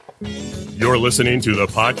You're listening to the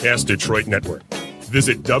Podcast Detroit Network.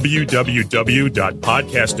 Visit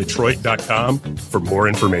www.podcastdetroit.com for more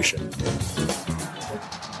information.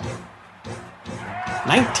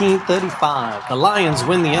 1935, the Lions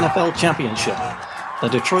win the NFL championship. The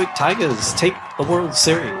Detroit Tigers take the World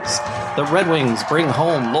Series. The Red Wings bring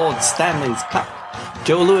home Lord Stanley's Cup.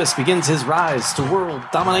 Joe Louis begins his rise to world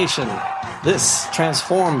domination. This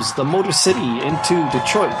transforms the Motor City into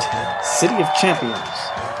Detroit, City of Champions.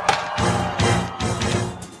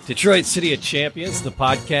 Detroit City of Champions, the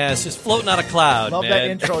podcast, just floating on a cloud, love man. That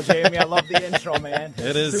intro, Jamie. I love the intro, man.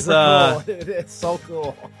 It is super cool. It is so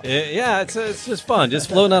cool. It's just fun, just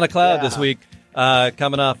floating on a cloud this week.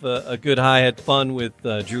 Coming off a good high, had fun with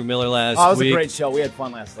Drew Miller last week. It was a great show. We had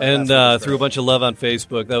fun last night. And threw a bunch of love on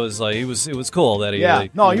Facebook. That was like it was cool that he. He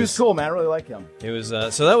was cool, man. I really like him. It was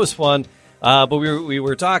so that was fun. But we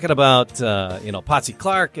were talking about Potsy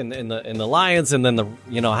Clark and the Lions, and then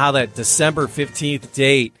how that December 15th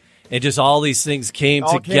date. And just all these things came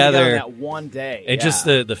together that one day. And just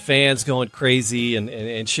the fans going crazy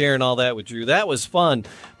and sharing all that with Drew. That was fun.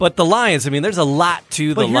 But the Lions, I mean, there's a lot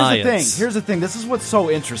to the Lions. Here's the thing. This is what's so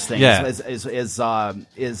interesting is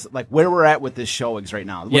like where we're at with this showings right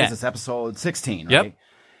now. What is this, episode 16, right? Yep.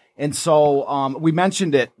 And so we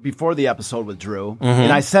mentioned it before the episode with Drew. Mm-hmm.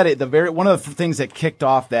 And I said it, one of the things that kicked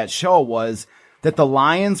off that show was that the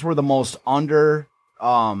Lions were the most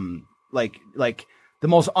the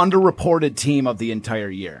most underreported team of the entire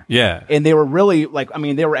year. Yeah. And they were really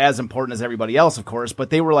they were as important as everybody else, of course, but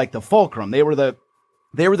they were like the fulcrum. They were the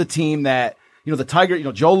team that, the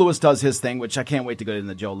Tiger, Joe Louis does his thing, which I can't wait to go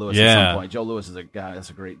into Joe Louis at some point. Joe Louis is a guy. It's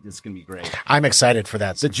going to be great. I'm excited for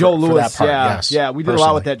that. The Joe Louis, for that part, yes. Yeah. We did a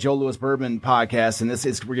lot with that Joe Louis Bourbon podcast, and this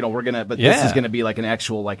is, this is going to be like an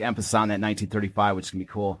actual emphasis on that 1935, which is going to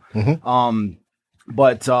be cool. Mm-hmm.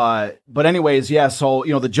 But anyways, so,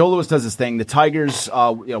 the Joe Louis does his thing. The Tigers,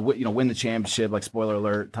 win the championship, like spoiler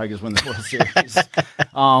alert, Tigers win the World Series.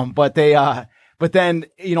 But then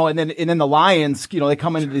the Lions, they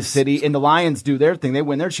come into the city and the Lions do their thing. They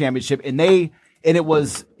win their championship and it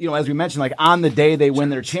was, as we mentioned, like on the day they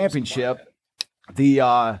win their championship,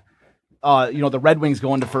 the Red Wings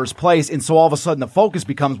go into first place. And so all of a sudden the focus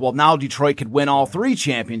becomes, well, now Detroit could win all three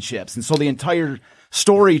championships. And so the entire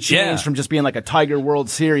story changed from just being like a Tiger World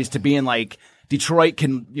Series to being like Detroit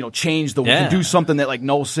can, change can do something that like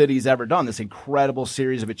no city's ever done. This incredible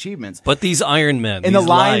series of achievements. But these Iron Men and the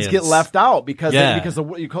Lions get left out because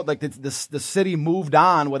the city moved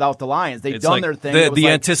on without the Lions. They've done their thing. The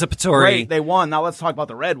anticipatory. Great, they won. Now let's talk about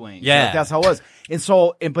the Red Wings. Yeah, that's how it was. And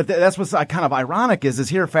so, but that's what's kind of ironic is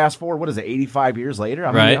here. Fast forward, what is it? 85 years later.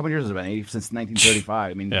 How many years has it been? Since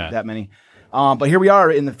 1935. I mean, that many. But here we are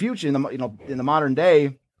in the future, in the modern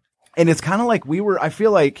day, and it's kind of like I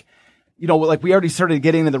feel like, we already started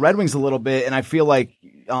getting into the Red Wings a little bit, and I feel like,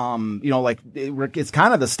 it's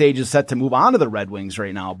kind of the stage is set to move on to the Red Wings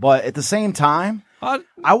right now. But at the same time,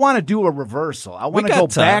 I want to do a reversal. I want to go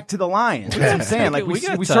back to the Lions. You know what I'm saying? Like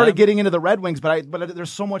we started getting into the Red Wings, but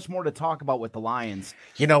there's so much more to talk about with the Lions.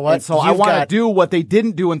 You know what? And so I want to do what they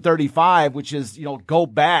didn't do in 35, which is, go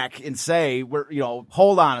back and say,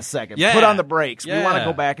 hold on a second, put on the brakes. We want to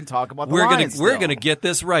go back and talk about the Lions. We're going to get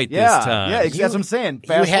this right this time. Yeah, that's what I'm saying.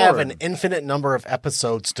 You have an infinite number of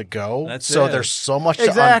episodes to go. There's so much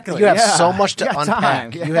to you have so much to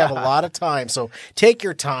unpack. You have a lot of time. So take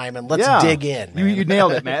your time and let's dig in. You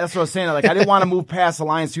nailed it, man. That's what I was saying. Like I didn't want to move past the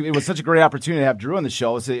Lions too. It was such a great opportunity to have Drew on the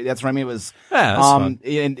show. So that's what I mean. It was, fun.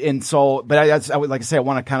 And so, but I would like I say, I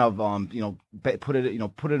want to kind of, put it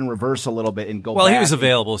in reverse a little bit and go. Well, back he was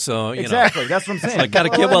available, so exactly. That's what I'm saying. Got to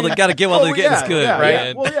get while the getting's good, right?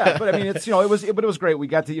 Yeah. Well, yeah, but I mean, it was great. We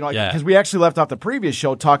got to, because we actually left off the previous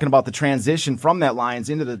show talking about the transition from that Lions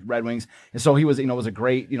into the Red Wings, and so he was, it was a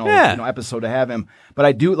great, episode to have him. But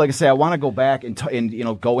I do, like I say, I want to go back and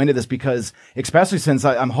go into this because, especially since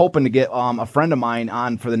I'm hoping to get a friend of mine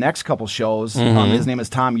on for the next couple shows. Mm-hmm. His name is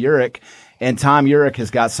Tom Urich. And Tom Urich has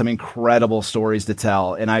got some incredible stories to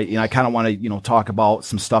tell. And I kind of want to, talk about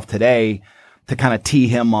some stuff today to kind of tee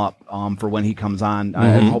him up for when he comes on. Mm-hmm.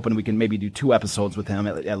 I'm hoping we can maybe do 2 episodes with him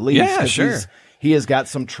at least. Yeah, sure. He has got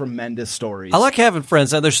some tremendous stories. I like having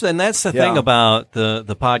friends. And that's the thing about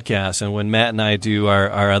the podcast. And when Matt and I do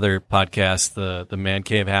our other podcast, the Man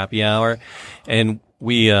Cave Happy Hour, and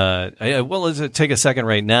let's take a second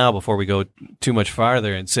right now before we go too much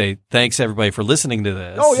farther and say thanks everybody for listening to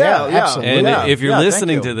this. Oh yeah, absolutely. And if you're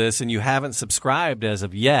listening to this and you haven't subscribed as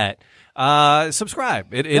of yet, subscribe.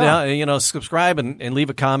 Subscribe and leave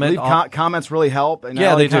a comment. Comments really help. And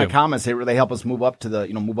they do. Comments they help us move up to the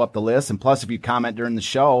move up the list. And plus, if you comment during the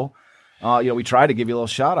show, we try to give you a little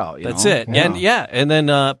shout out. That's it. Yeah. And then,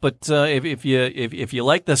 if you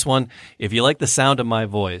like this one, if you like the sound of my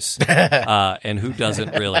voice, and who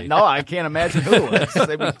doesn't really? No, I can't imagine who.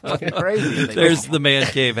 They'd be fucking crazy. There's the Man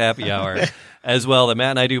Cave Happy Hour as well that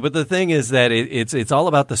Matt and I do. But the thing is that it's all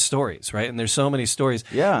about the stories, right? And there's so many stories.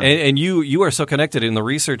 Yeah. And you are so connected in the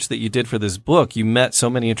research that you did for this book. You met so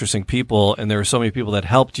many interesting people, and there were so many people that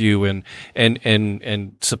helped you and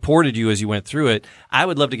supported you as you went through it. I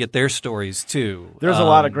would love to get their stories too. There's a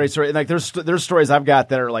lot of great stories. Like there's stories I've got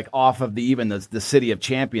that are like off of the City of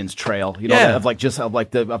Champions trail.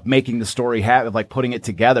 Of making the story happen, of like putting it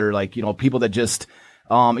together. Like people that just.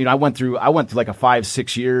 I went through like a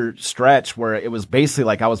 5-6 year stretch where it was basically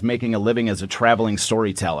like I was making a living as a traveling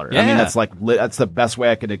storyteller. Yeah. I mean, that's the best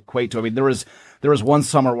way I could equate to. I mean, there was one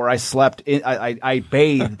summer where I slept in, I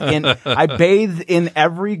bathed in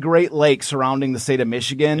every Great Lake surrounding the state of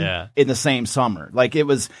Michigan in the same summer. Like it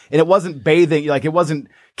wasn't bathing, like it wasn't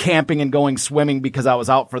camping and going swimming because I was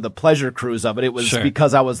out for the pleasure cruise of it. It was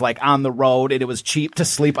because I was like on the road and it was cheap to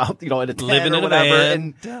sleep out, in a tent living or whatever,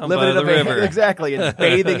 and living in a river. Exactly, and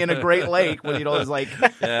bathing in a Great Lake when it's like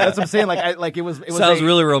that's what I'm saying. It was sounds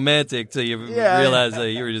really romantic till you realize that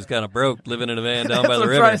you were just kind of broke living in a van down by the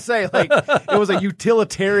river. That's what I'm trying to say. Like it was a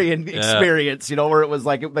utilitarian experience, where it was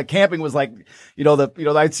like the camping was like,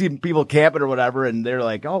 I'd see people camping or whatever, and they're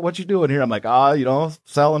like, "Oh, what you doing here?" I'm like,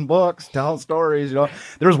 selling books, telling stories,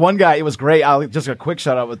 There was one guy, it was great. Just a quick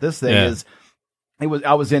shout out with this thing is,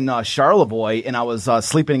 I was in Charlevoix and I was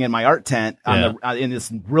sleeping in my art tent in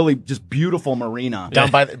this really just beautiful marina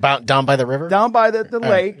down by the river, down by the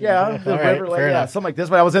lake, the river, lake, something like this.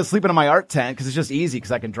 But I was sleeping in my art tent because it's just easy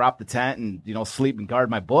because I can drop the tent and sleep and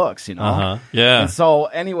guard my books, And so,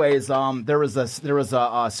 anyways, there was a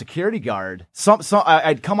security guard.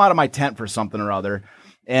 I'd come out of my tent for something or other.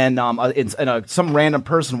 And some random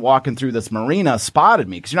person walking through this marina spotted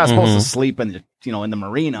me because you're not supposed to sleep in the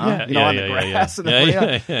marina, on the grass in the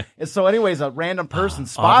marina. And so, anyways, a random person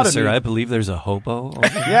spotted Officer, me. I believe there's a hobo.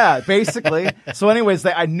 Yeah, basically. So, anyways,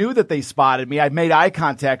 I knew that they spotted me. I made eye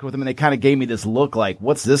contact with them, and they kind of gave me this look like,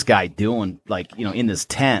 "What's this guy doing?" Like, in this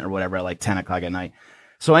tent or whatever at like 10 o'clock at night.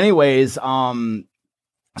 So, anyways,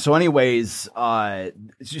 so I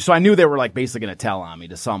knew they were like basically going to tell on me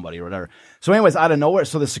to somebody or whatever. So anyways, out of nowhere,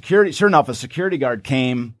 sure enough, a security guard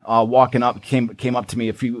came walking up, came up to me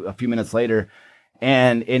a few minutes later,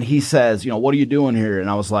 and he says, "What are you doing here?" And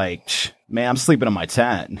I was like, "Man, I'm sleeping in my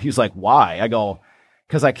tent." And he's like, "Why?" I go,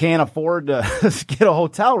 "Because I can't afford to get a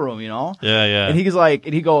hotel room, Yeah. And he goes, all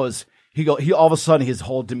of a sudden his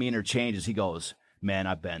whole demeanor changes. He goes, "Man,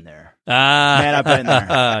 I've been there. Man, I've been there."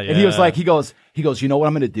 And he was like, he goes, "You know what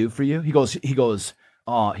I'm going to do for you?" He goes,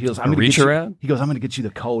 I'm going to reach around. He goes, "I'm going to get you the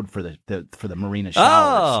code for the marina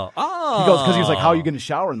showers." He goes, because he was like, "How are you going to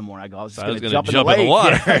shower in the morning?" I go, "I was just going to jump in the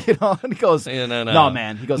water." And he goes, "No,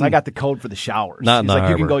 man." He goes, "I got the code for the showers." Not in the like,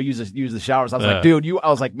 harbor. "You can go use the showers." I was like, "Dude, I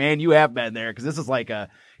was like, man, you have been there because this is like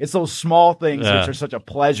it's those small things which are such a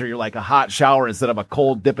pleasure. You're like a hot shower instead of a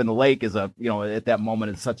cold dip in the lake is at that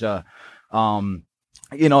moment it's such a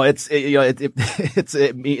it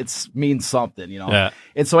means something,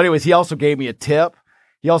 And so, anyways, he also gave me a tip.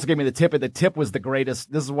 He also gave me the tip, and the tip was the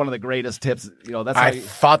greatest. This is one of the greatest tips. That's I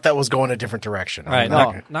thought that was going a different direction. All right,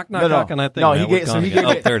 knock on that thing. No,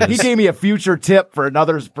 he gave me a future tip for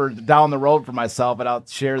down the road for myself, and I'll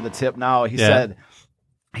share the tip now. He said,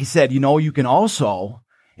 you can also,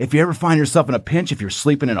 if you ever find yourself in a pinch, if you're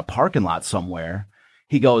sleeping in a parking lot somewhere,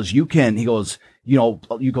 a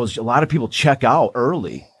lot of people check out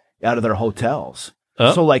early out of their hotels.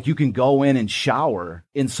 So like you can go in and shower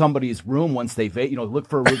in somebody's room once they look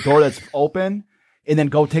for a door that's open and then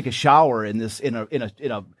go take a shower in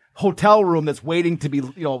a hotel room that's waiting to be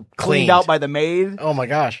cleaned out by the maid. Oh my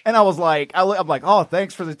gosh. And I was like, I'm like, "Oh,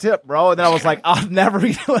 thanks for the tip, bro." And then I was like, I'm not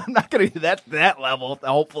going to do that level,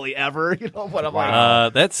 hopefully ever, but I'm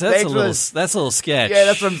like, that's a little sketch. Yeah,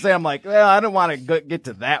 that's what I'm saying. I'm like, well, I don't want to get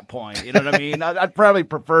to that point. You know what I mean? I'd probably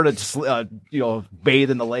prefer to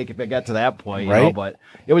bathe in the lake if it got to that point, right? But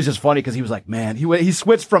it was just funny because he was like, man, he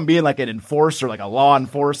switched from being like an enforcer, like a law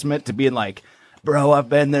enforcement, to being like, "Bro, I've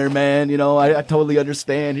been there, man. I totally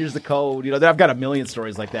understand. Here's the code." I've got a million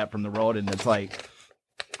stories like that from the road, and it's like,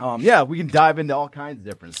 we can dive into all kinds of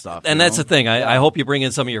different stuff. And that's the thing. I hope you bring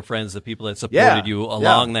in some of your friends, the people that supported you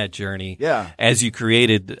along that journey. Yeah. As you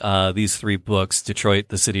created these 3 books, Detroit,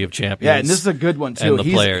 the City of Champions. Yeah, and this is a good one too. And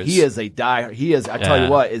the players. He is a die. He is. I tell you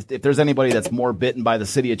what, if there's anybody that's more bitten by the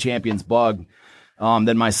City of Champions bug,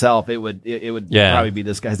 than myself, it would probably be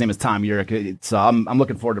this guy. His name is Tom Urich. It's I'm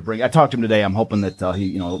looking forward to bringing. I talked to him today. I'm hoping that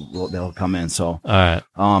they'll come in. So all right,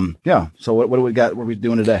 So what do we got? What are we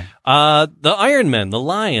doing today? The Iron Men, the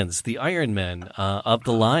Lions, the Iron Men of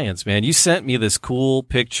the Lions. Man, you sent me this cool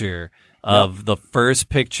picture of the first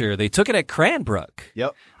picture. They took it at Cranbrook.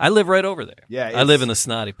 Yep. I live right over there. Yeah. I live in the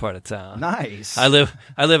snotty part of town. Nice. I live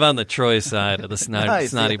on the Troy side of the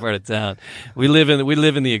snotty part of town. We live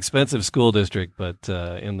in the expensive school district, but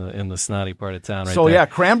in the snotty part of town right so there. Yeah,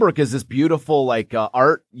 Cranbrook is this beautiful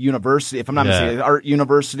art university, if I'm not mistaken, art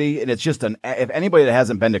university, and it's just if anybody that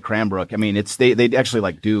hasn't been to Cranbrook, I mean, they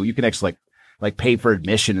actually you can actually pay for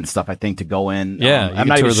admission and stuff, I think, to go in. Yeah, I'm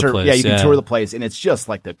not even sure. Place, you can tour the place, and it's just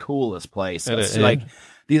like the coolest place.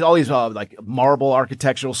 It's all these marble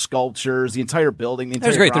architectural sculptures, the entire building.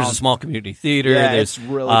 That's great. There's a small community theater. Yeah, it's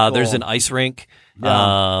really cool. There's an ice rink.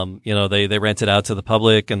 Yeah. They rent it out to the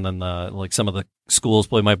public, and then some of the schools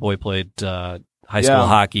play. My boy played high school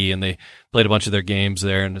hockey, and they played a bunch of their games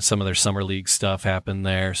there, and some of their summer league stuff happened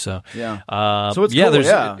there. So so it's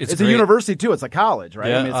cool. It's a university too. It's a college, right?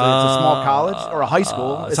 Yeah. I mean, it's a small college or a high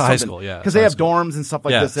school. It's a high school, yeah. Because they have dorms and stuff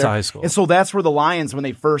like this there. It's a high school. And so that's where the Lions, when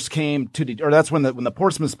they first came or that's when the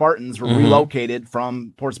Portsmouth Spartans were relocated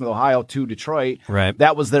from Portsmouth, Ohio to Detroit. Right.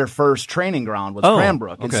 That was their first training ground was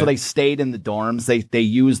Cranbrook. And so they stayed in the dorms. They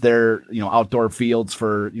used their outdoor fields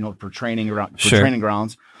for training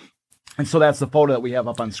grounds. And so that's the photo that we have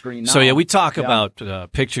up on screen now. So we talk about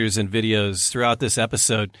pictures and videos throughout this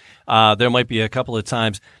episode. There might be a couple of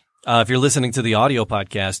times if you're listening to the audio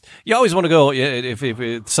podcast, you always want to go if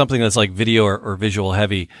it's something that's like video or visual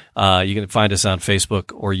heavy. You can find us on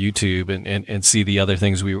Facebook or YouTube and see the other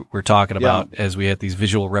things we're talking about as we had these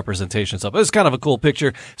visual representations of. It was kind of a cool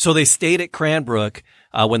picture. So they stayed at Cranbrook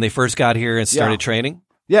when they first got here and started training.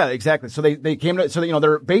 Yeah, exactly. So they came to. So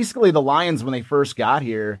they're basically the Lions when they first got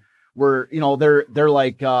here. Were they're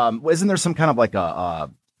like isn't there some kind of like a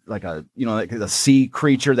sea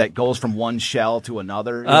creature that goes from one shell to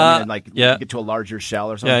another get to a larger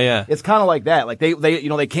shell or something? Yeah. It's kind of like that. Like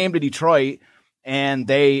they came to Detroit and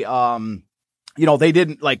they they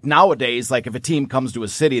didn't like nowadays, like if a team comes to a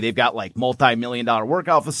city, they've got like multi-million-dollar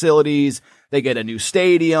workout facilities, they get a new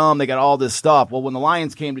stadium, they got all this stuff. Well, when the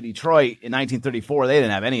Lions came to Detroit in 1934, they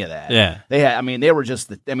didn't have any of that. Yeah. They were just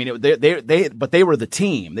but they were the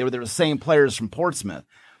team. They were the same players from Portsmouth.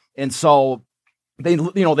 And so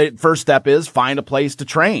the first step is find a place to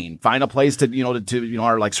train, find a place to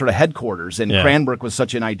our like sort of headquarters. And Cranbrook was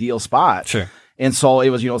such an ideal spot. Sure. And so it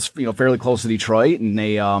was, fairly close to Detroit, and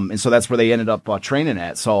they, and so that's where they ended up training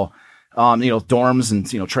at. So, dorms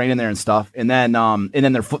and training there and stuff. And then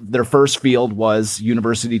their first field was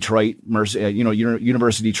University Detroit,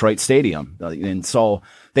 University Detroit Stadium. And so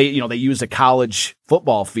they used a college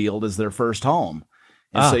football field as their first home.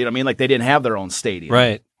 And so like they didn't have their own stadium,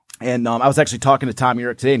 right? And I was actually talking to Tom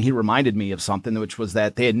Urich today, and he reminded me of something, which was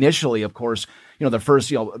that they initially, of course, the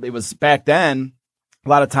first, it was back then. A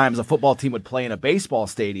lot of times a football team would play in a baseball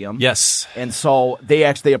stadium. Yes. And so they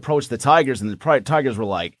approached the Tigers, and the Tigers were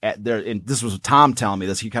like, and this was Tom telling me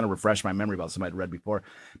this. He kind of refreshed my memory about something I'd read before.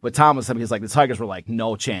 But Tom was saying, he's like, the Tigers were like,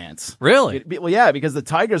 no chance. Really? Well, yeah, because the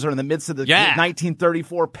Tigers are in the midst of the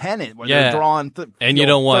 1934 pennant where they're drawing and you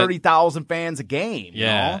don't want 30,000 fans a game.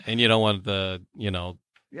 Yeah. And you don't want the,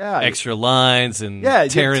 extra lines and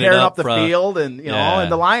tearing up the front. field, and and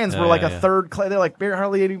the Lions were like a third. They're like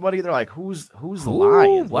hardly anybody. They're like, who's the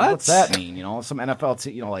Lions? What's that mean? Some NFL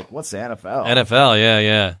team. Like, what's the NFL? NFL,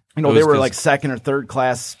 yeah. They were like second or third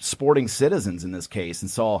class sporting citizens in this case, and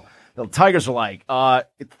so the Tigers are like,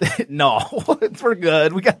 no, we're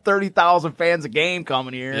good. We got 30,000 fans a game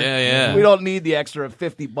coming here. Yeah. We don't need the extra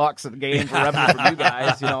 $50 a game for revenue from you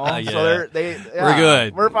guys, So we're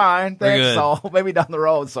good. We're fine. Thanks. Good. So maybe down the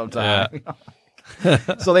road sometime.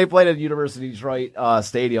 Yeah. So they played at University Detroit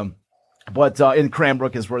Stadium, but in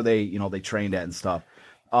Cranbrook is where they trained at and stuff.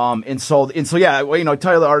 And so title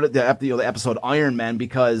the episode Iron Men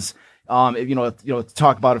because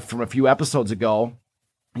talk about it from a few episodes ago.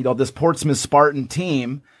 This Portsmouth Spartan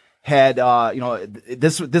team had,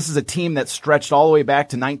 this is a team that stretched all the way back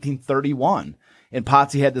to 1931. And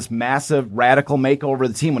Potsy had this massive radical makeover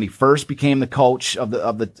of the team when he first became the coach of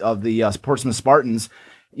the Portsmouth Spartans.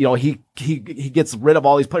 He gets rid of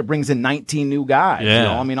all these players, brings in 19 new guys.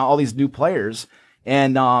 Yeah. All these new players.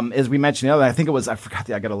 And as we mentioned, I think it was, I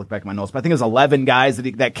got to look back at my notes, but I think it was 11 guys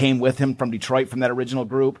that came with him from Detroit from that original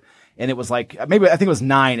group. And it was like I think it was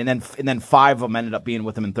 9, and then 5 of them ended up being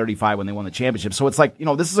with him in 35 when they won the championship. So it's like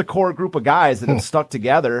this is a core group of guys that have stuck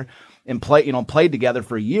together and played together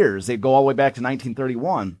for years. They go all the way back to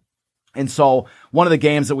 1931. And so one of the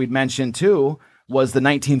games that we'd mentioned too was the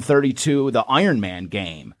 1932 the Iron Man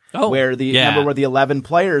game. Where remember where the 11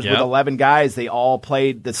 players with 11 guys, they all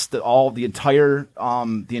played all 4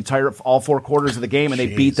 quarters of the game, and they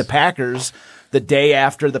beat the Packers the day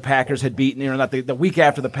after the Packers had beaten, not the week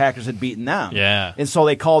after the Packers had beaten them. Yeah. And so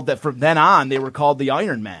they called that from then on, they were called the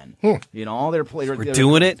Iron Men. We're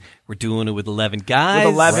doing it. We're doing it with 11 guys.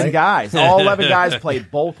 With 11 guys. All 11 guys played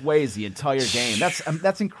both ways the entire game.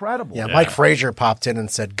 That's incredible. Yeah, Mike Frazier popped in and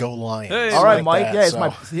said, "Go Lions." Hey, all right, Mike.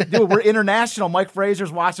 Dude, we're international. Mike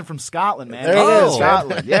Frazier's watching from Scotland, man. There it is.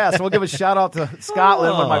 Scotland. Yeah, so we'll give a shout out to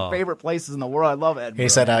Scotland, one of my favorite places in the world. I love Edinburgh. He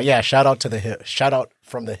said, shout out to the Hibs. Shout out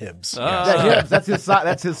from the Hibs. Hibs.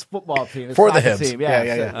 That's his football team. His for the Hibs. Team.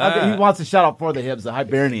 Yeah. He wants to shout out for the Hibs, the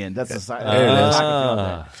Hibernian. That's the side.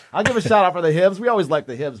 I'll give a shout out for the Hibs. We always like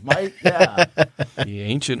the Hibs, Mike. Yeah. The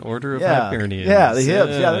Ancient Order of Hibernians. Yeah, the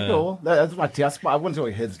Hibs. Yeah, they're cool. That's my team. I went to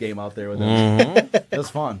a Hibs game out there with them. It was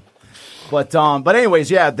fun. But anyways,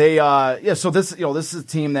 so this is a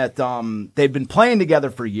team that they'd been playing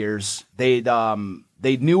together for years. They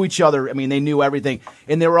knew each other. I mean, they knew everything,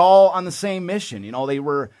 and they were all on the same mission.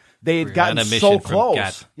 They'd gotten so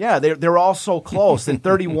close. Yeah, they were all so close. In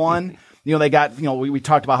 31, they got, we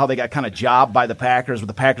talked about how they got kind of jobbed by the Packers, but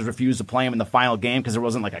the Packers refused to play them in the final game because there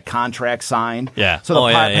wasn't like a contract signed. Yeah. So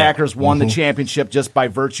the Packers won the championship just by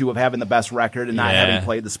virtue of having the best record and not having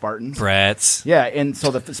played the Spartans. Brats. Yeah, and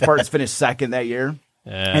so the Spartans finished second that year.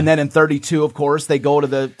 Yeah. And then in 32, of course, they go to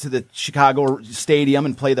the Chicago Stadium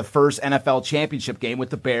and play the first NFL championship game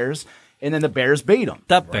with the Bears. And then the Bears beat them.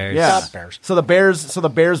 The Bears. Yeah. So the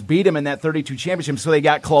Bears beat them in that 32 championship. So they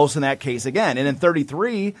got close in that case again. And in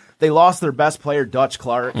 33, they lost their best player, Dutch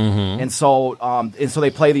Clark. Mm-hmm. And so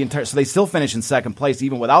they play so they still finish in second place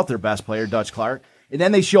even without their best player, Dutch Clark. And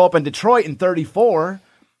then they show up in Detroit in 34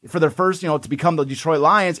 for their first, to become the Detroit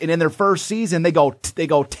Lions. And in their first season, they go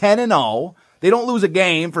 10-0. They don't lose a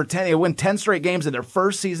game for 10. They win 10 straight games in their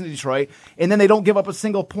first season in Detroit, and then they don't give up a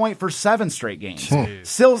single point for 7 straight games.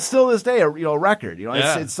 Still this day, a record.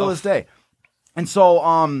 It's still this day. And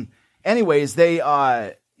so, anyways, they,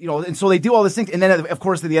 and so they do all these things, and then of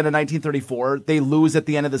course at the end of 1934, they lose at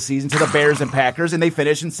the end of the season to the Bears and Packers, and they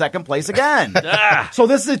finish in second place again. So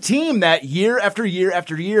this is a team that year after year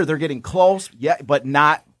after year they're getting close, but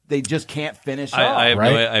not. They just can't finish. I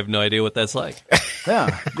have no idea what that's like.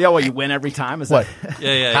 Yeah. Well, you win every time. Is what?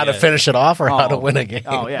 Yeah. How to finish it off or how to win a game?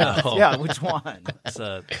 Oh, yeah. No. Yeah, which one? It's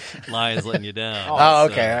Lions letting you down.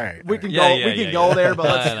 Okay. All right. We can go there, but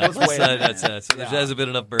let's wait. There hasn't been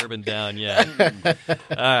enough bourbon down yet. All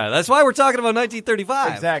right. That's why we're talking about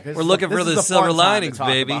 1935. Exactly. We're looking for the silver linings,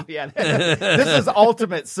 baby. Yeah. This is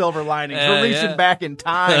ultimate silver linings. We're reaching back in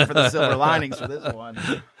time for the silver linings for this one.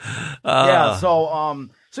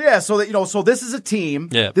 So this is a team,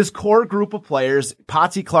 this core group of players.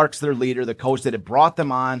 Potsy Clark's their leader, the coach that had brought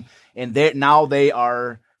them on, and they're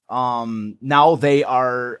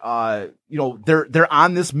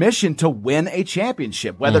on this mission to win a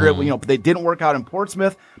championship. Whether they didn't work out in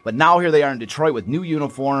Portsmouth, but now here they are in Detroit with new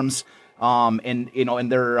uniforms, and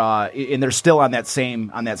they're still on that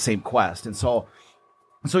same quest, and so.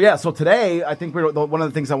 So today, I think one of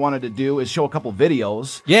the things I wanted to do is show a couple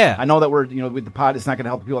videos. Yeah. I know that we're, with the pod, it's not going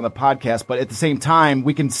to help people on the podcast, but at the same time,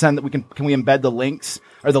 we can can we embed the links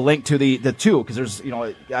or the link to the two? Because there's,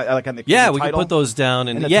 like on the we can put those down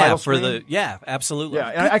and absolutely. Yeah.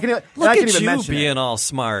 And I can even mention being all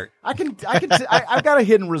smart. I've got a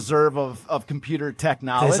hidden reserve of computer tech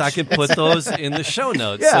knowledge. I can put those in the show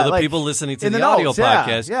notes so the people listening to the audio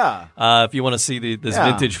podcast. Yeah. If you want to see this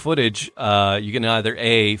vintage footage, you can either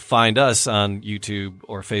find us on YouTube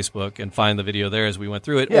or Facebook and find the video there as we went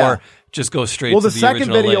through it, or just go straight to the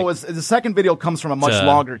original link. The second video comes from a much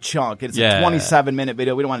longer chunk. It's a 27-minute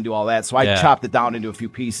video. We don't want to do all that, so I chopped it down into a few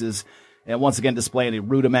pieces. And once again, displaying a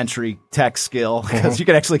rudimentary tech skill, because you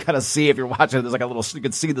can actually kind of see if you're watching it. There's like you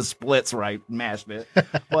can see the splits where I mashed it.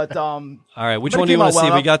 But all right, which one do you want to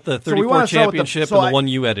see? We got the 34 championship and the one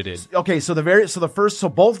you edited. Okay, so both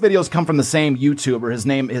videos come from the same YouTuber. His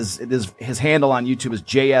name his handle on YouTube is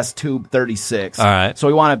JSTube36. All right. So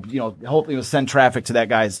we want to hopefully send traffic to that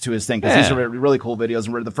guy's to his thing, because these are really cool videos.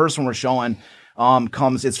 And the first one we're showing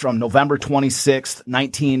it's from November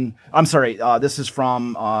 26th, this is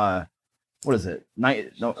from what is it?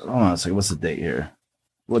 Hold on a second. What's the date here?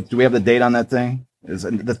 Do we have the date on that thing? Is the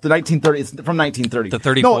 1930? It's from 1930. The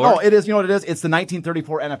 34. No, it is. You know what it is? It's the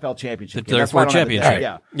 1934 NFL championship. The 34 championship.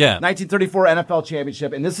 Yeah. 1934 NFL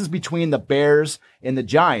championship, and this is between the Bears and the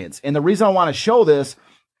Giants. And the reason I want to show this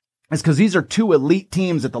is because these are two elite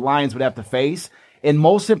teams that the Lions would have to face, and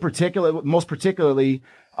most particularly,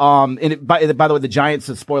 By the way, the Giants,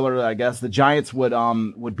 a spoiler, I guess, the Giants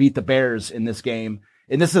would beat the Bears in this game.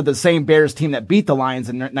 And this is the same Bears team that beat the Lions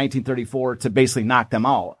in 1934 to basically knock them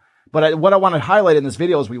out. But what I want to highlight in this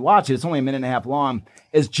video as we watch it, it's only a minute and a half long,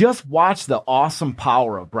 is just watch the awesome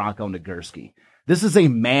power of Bronco Nagurski. This is a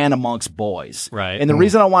man amongst boys. Right. And the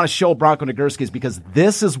reason I want to show Bronco Nagurski is because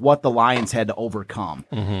this is what the Lions had to overcome.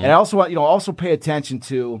 And I also want, also pay attention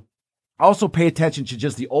to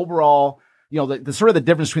just the overall, the sort of the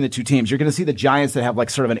difference between the two teams. You're going to see the Giants that have like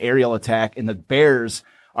sort of an aerial attack, and the Bears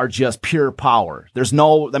are just pure power. There's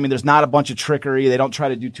not a bunch of trickery. They don't try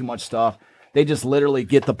to do too much stuff. They just literally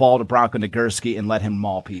get the ball to Bronco Nagurski and let him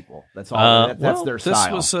maul people. That's all. That's their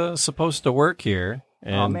style. This was supposed to work here.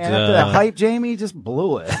 And, oh man, after that hype, Jamie just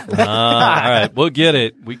blew it. all right, we'll get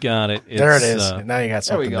it. We got it. There it is. Now you got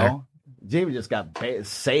something there. We go. Jamie just got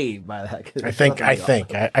saved by that. I think.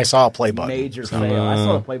 I saw a play button. Major fail. I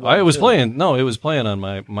saw a play button. It was playing. No, it was playing on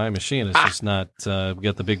my machine. It's just not. We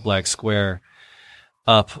got the big black square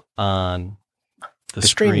up on the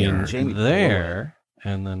screen there.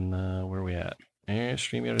 And then where are we at?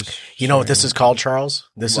 StreamYard is. You know what this is called, Charles?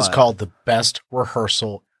 This is called the best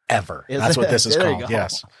rehorsal ever. That's what this is called.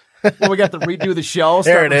 Yes. Well, we got to redo the show.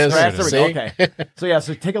 There it is. There we go. Okay.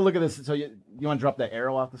 So take a look at this. So you want to drop that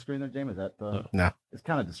arrow off the screen there, James? Is that no? It's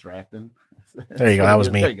kind of distracting. There you go. That was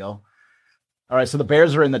me. There you go. All right. So the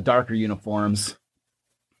Bears are in the darker uniforms.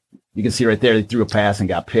 You can see right there, they threw a pass and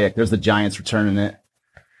got picked. There's the Giants returning it.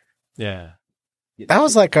 Yeah. That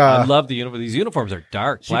was like I love the uniform. These uniforms are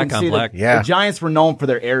dark, black on black. The Giants were known for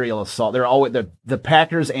their aerial assault. They're always the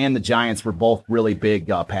Packers and the Giants were both really big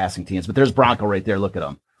passing teams. But there's Bronco right there. Look at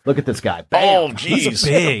him. Look at this guy. Bam. Oh, jeez. He's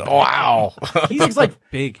big. Wow. He's like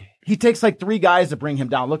big. He takes like 3 guys to bring him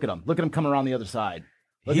down. Look at him. Look at him coming around the other side.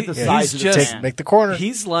 Look at the size of this man. Make the corner.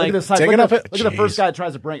 He's like, look at the first guy that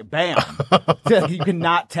tries to bring it. Bam. You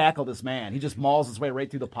cannot tackle this man. He just mauls his way right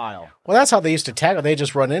through the pile. Well, that's how they used to tackle. They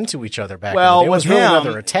just run into each other back then. It was with really him,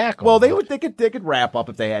 another attack. Well, they could wrap up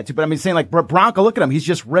if they had to. But I mean, saying like Bronco, look at him. He's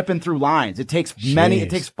just ripping through lines. It takes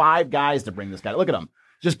 5 guys to bring this guy. Look at him.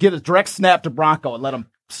 Just give a direct snap to Bronco and let him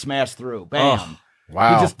smash through. Bam. Oh,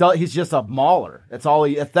 wow. He's just a mauler. That's all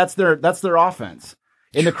that's their offense.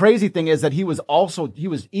 And the crazy thing is that he was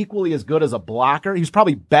equally as good as a blocker. He was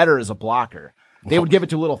probably better as a blocker. They would give it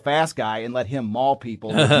to a little fast guy and let him maul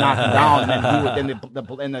people, knock him down, and then he would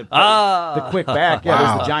the quick back. Yeah,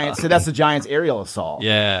 there's the Giants. So that's the Giants' aerial assault.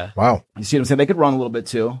 Yeah. Wow. You see what I'm saying? They could run a little bit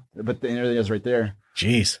too, but there it is right there.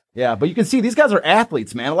 Jeez. Yeah, but you can see these guys are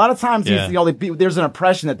athletes, man. A lot of times, there's an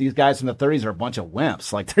impression that these guys from the 30s are a bunch of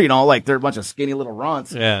wimps, like they're a bunch of skinny little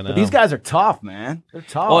runts. Yeah, no. But these guys are tough, man. They're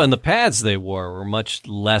tough. Well, and the pads they wore were much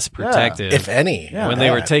less protective, if any. Yeah. When they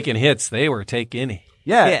were taking hits, they were taking.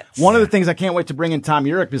 Yeah, hits. One of the things I can't wait to bring in Tom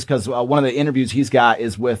Urich is because one of the interviews he's got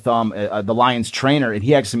is with the Lions trainer, and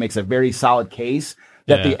he actually makes a very solid case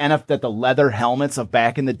that that the leather helmets of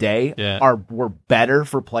back in the day were better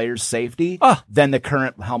for players' safety than the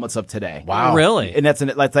current helmets of today. Wow, really? And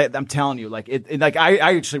I'm telling you, I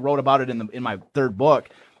actually wrote about it in my 3rd book.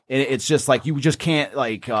 And it's just like you just can't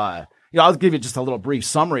I'll give you just a little brief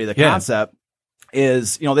summary of the concept.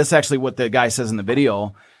 Is this actually what the guy says in the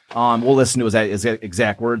video. We'll listen to his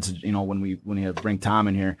exact words, when we bring Tom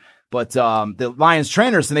in here. But the Lions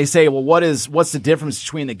trainers, and they say, well, what's the difference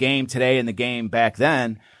between the game today and the game back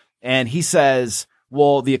then? And he says,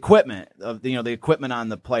 well, the equipment the equipment on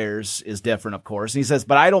the players is different, of course. And he says,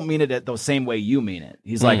 but I don't mean it the same way you mean it.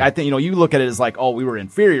 He's like, I think you look at it as like, oh, we were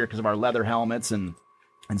inferior because of our leather helmets, and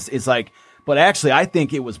it's like, but actually, I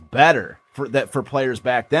think it was better for players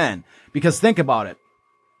back then, because think about it.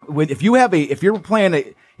 If you're playing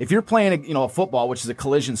a football, which is a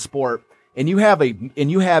collision sport, and you have a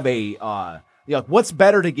what's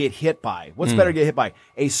better to get hit by? What's better to get hit by?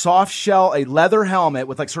 A soft shell, a leather helmet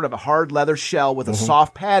with like sort of a hard leather shell with a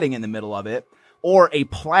soft padding in the middle of it, or a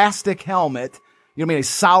plastic helmet. A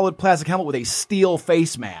solid plastic helmet with a steel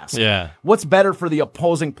face mask. Yeah. What's better for the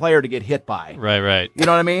opposing player to get hit by? Right. You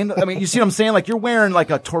know what I mean? You see what I'm saying? Like you're wearing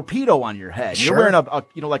like a torpedo on your head. Sure. You're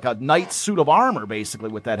wearing like a knight's suit of armor basically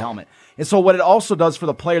with that helmet. And so what it also does for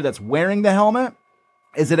the player that's wearing the helmet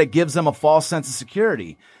is that it gives them a false sense of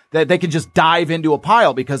security that they can just dive into a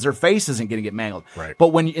pile because their face isn't going to get mangled. Right.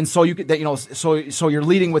 But so you're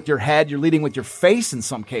leading with your head, you're leading with your face in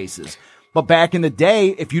some cases. But back in the day,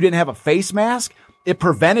 if you didn't have a face mask, it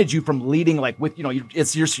prevented you from leading with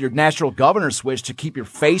it's your natural governor switch to keep your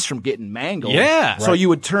face from getting mangled. Yeah. So you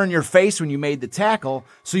would turn your face when you made the tackle,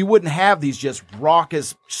 so you wouldn't have these just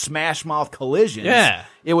raucous smash mouth collisions. Yeah.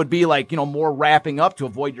 It would be more wrapping up to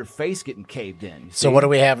avoid your face getting caved in. So what do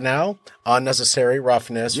we have now? Unnecessary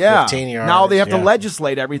roughness, 15 yards. Now they have to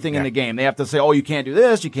legislate everything in the game. They have to say, oh, you can't do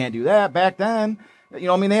this, you can't do that. Back then, they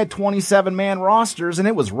had 27-man rosters, and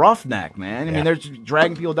it was roughneck, man. I mean, they're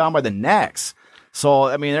dragging people down by the necks. So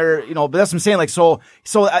I mean, they're but that's what I'm saying. So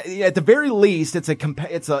at the very least, it's a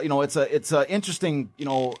interesting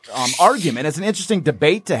argument. It's an interesting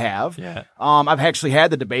debate to have. Yeah. I've actually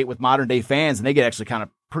had the debate with modern day fans, and they get actually kind of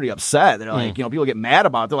pretty upset. They're like, people get mad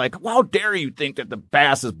about it. They're like, well, how dare you think that the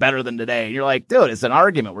Bass is better than today? And you're like, dude, it's an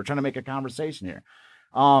argument. We're trying to make a conversation here.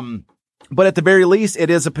 But at the very least, it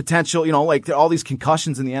is a potential. All these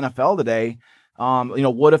concussions in the NFL today.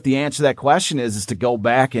 What if the answer to that question is to go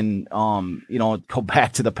back and, go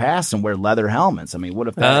back to the past and wear leather helmets? I mean, what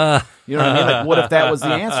if that, what if that was the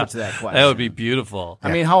answer to that question? That would be beautiful.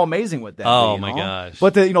 I mean, how amazing would that be? Oh my gosh.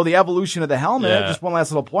 But the evolution of the helmet, just one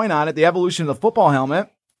last little point on it, the evolution of the football helmet,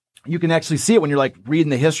 you can actually see it when you're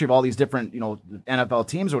reading the history of all these different, NFL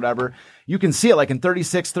teams or whatever. You can see it in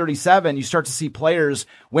 36, 37, you start to see players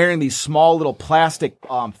wearing these small little plastic,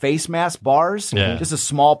 face mask bars. Yeah. Just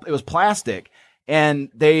it was plastic. And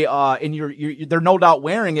they're no doubt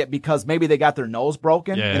wearing it because maybe they got their nose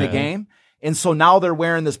broken in a game. And so now they're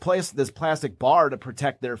wearing this plastic bar to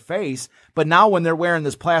protect their face. But now when they're wearing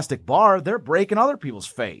this plastic bar, they're breaking other people's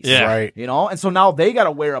face. Yeah. Right. And so now they got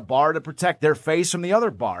to wear a bar to protect their face from the other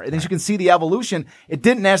bar. And as you can see the evolution, it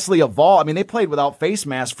didn't necessarily evolve. I mean, they played without face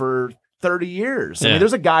masks for 30 years. I mean,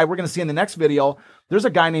 there's a guy we're going to see in the next video. There's a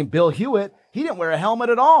guy named Bill Hewitt. He didn't wear a helmet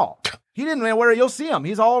at all. He didn't wear it. You'll see him.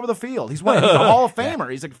 He's all over the field. He's a Hall of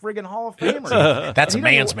Famer. He's a friggin' Hall of Famer. That's a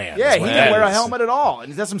man's man. Yeah, he didn't wear a helmet at all.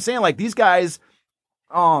 And that's what I'm saying. These guys,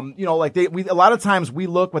 a lot of times we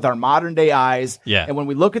look with our modern day eyes. Yeah. And when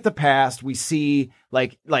we look at the past, we see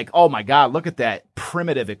oh my God, look at that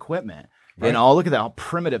primitive equipment. Right. Look at how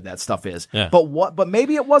primitive that stuff is. Yeah. But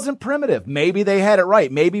maybe it wasn't primitive. Maybe they had it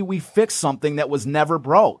right. Maybe we fixed something that was never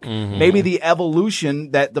broke. Mm-hmm. Maybe the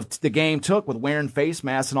evolution that the game took with wearing face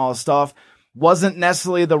masks and all this stuff wasn't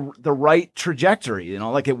necessarily the right trajectory.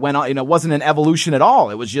 It went on. It wasn't an evolution at all.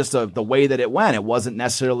 It was just the way that it went. It wasn't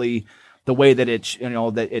necessarily the way that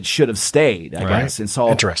it should have stayed, I guess. And so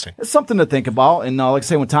interesting. It's something to think about. And like I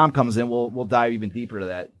say, when Tom comes in, we'll dive even deeper to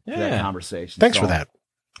that conversation. Thanks for that.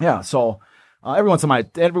 Yeah. So every once in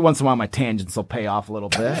a while, my tangents will pay off a little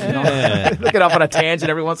bit. Get off on a tangent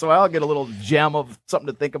every once in a while, I'll get a little gem of something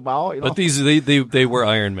to think about. But these they were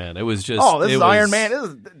Iron Man. It was just this is Iron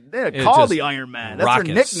Man. They're called the Iron Man. That's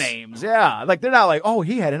their nicknames. Yeah, they're not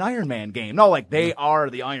he had an Iron Man game. No, they are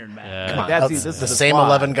the Iron Man. Yeah. This is the same squad.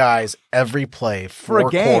 11 guys every play for a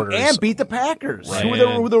game quarters. And beat the Packers, right.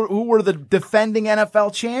 who were the defending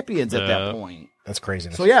NFL champions at that point. That's crazy.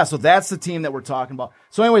 So that's the team that we're talking about.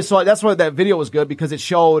 So anyway, that's why that video was good because it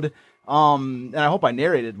showed. And I hope I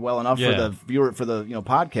narrated well enough for the viewer, for the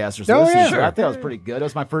podcasters. Oh, yeah, sure. I thought it was pretty good. It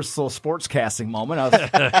was my first little sports casting moment. I was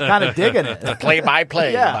kind of digging it. The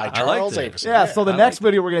play-by-play by Charles Avison. Yeah. So the next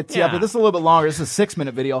video we're going to tee up. This is a little bit longer. This is a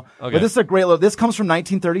 6-minute video. Okay. But this is a great little. This comes from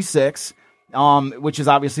 1936. Which is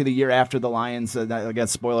obviously the year after the Lions. Again,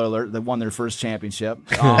 spoiler alert, they won their first championship.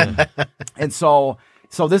 And so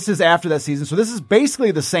this is after that season. So this is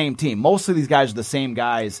basically the same team. Most of these guys are the same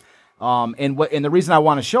guys. And the reason I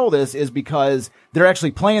want to show this is because they're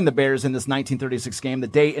actually playing the Bears in this 1936 game. The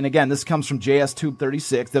date, and again, this comes from JS Tube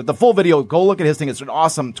 36. The full video, go look at his thing. It's an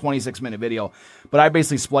awesome 26-minute video. But I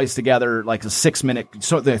basically spliced together a 6-minute.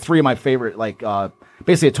 So the 3 of my favorite,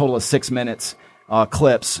 basically a total of 6 minutes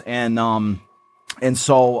clips. And so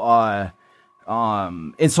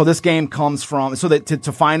this game comes from, so that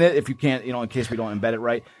to find it, if you can't, in case we don't embed it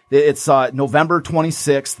right, it's November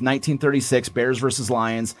 26th, 1936, Bears versus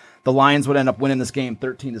Lions. The Lions would end up winning this game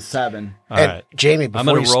 13-7. All right. Jamie,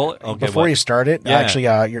 before you start it, actually,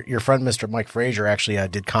 your friend Mr. Mike Frazier actually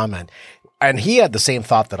did comment. And he had the same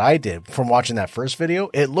thought that I did from watching that first video.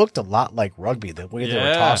 It looked a lot like rugby, the way they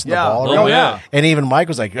were tossing the ball around. Yeah. And even Mike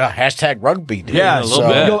was like, hashtag rugby, dude. Yeah, a little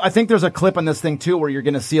bit. I think there's a clip on this thing, too, where you're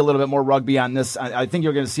going to see a little bit more rugby on this. I think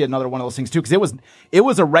you're going to see another one of those things, too, because it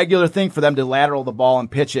was a regular thing for them to lateral the ball and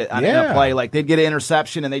pitch it in a play. They'd get an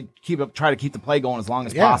interception, and they'd try to keep the play going as long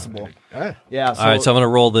as possible. Yeah. So, all right, so I'm going to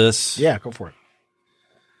roll this. Yeah, go for it.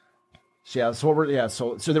 Yeah, so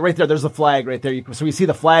right there, there's the flag right there. So we see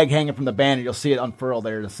the flag hanging from the banner. You'll see it unfurl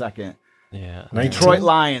there in a second. Yeah. Detroit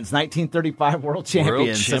Lions, 1935 world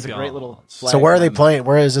champions. That's a great little flag. So where are they playing?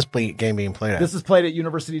 Where is this game being played at? This is played at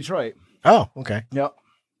University of Detroit. Oh, okay. Yep.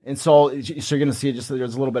 And so you're going to see just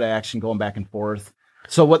there's a little bit of action going back and forth.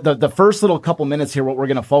 So what the first little couple minutes here, what we're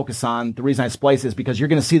going to focus on, the reason I splice is because you're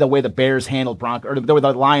going to see the way the Bears handled Bronco, or the way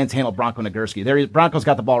the Lions handled Bronco Nagurski. Bronco's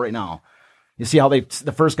got the ball right now. You see how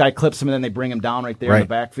the first guy clips him and then they bring him down right there in the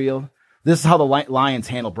backfield. This is how the Lions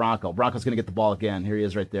handle Bronco. Bronco's going to get the ball again. Here he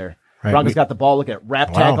is right there. Right. Bronco's got the ball. Look at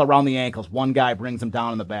wrap tackle around the ankles. One guy brings him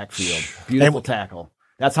down in the backfield. Beautiful tackle.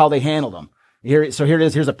 That's how they handled him. Here it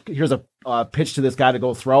is. Here's a pitch to this guy to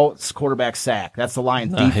go throw. It's quarterback sack. That's the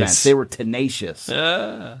Lions defense. They were tenacious.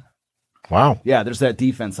 Wow. Yeah, there's that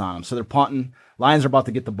defense on them. So they're punting. Lions are about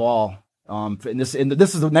to get the ball. And this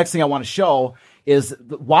is the next thing I want to show is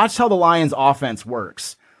watch how the Lions offense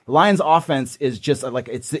works. The Lions offense is just like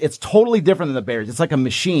it's totally different than the Bears. It's like a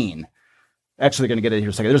machine. Actually, they're going to get it here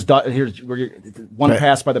in a second. Here's one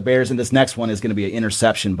pass by the Bears, and this next one is going to be an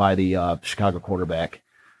interception by the Chicago quarterback.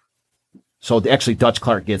 So actually, Dutch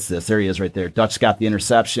Clark gets this. There he is right there. Dutch got the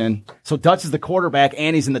interception. So Dutch is the quarterback,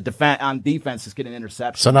 and he's in the on defense, just getting an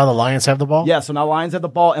interception. So now the Lions have the ball? Yeah, so now Lions have the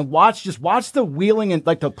ball. And watch the wheeling and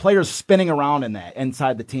like the players spinning around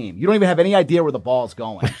inside the team. You don't even have any idea where the ball is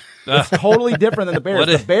going. It's totally different than the Bears.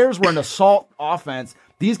 The Bears were an assault offense.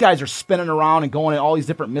 These guys are spinning around and going in all these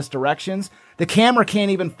different misdirections. The camera can't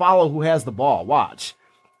even follow who has the ball. Watch.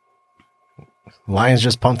 Lions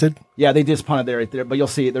just punted? Yeah, they just punted there right there. But you'll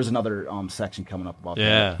see there's another section coming up about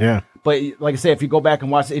that. Yeah. But like I say, if you go back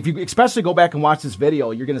and watch, especially go back and watch this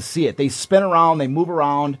video, you're going to see it. They spin around, they move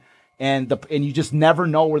around, and you just never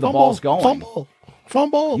know where the ball's going.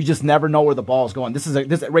 Fumble. You just never know where the ball's going. This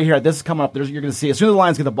right here. This is coming up. You're going to see as soon as the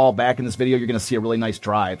Lions get the ball back in this video, you're going to see a really nice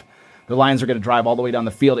drive. The Lions are going to drive all the way down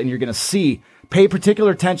the field, and you're going to pay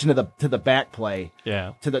particular attention to the back play.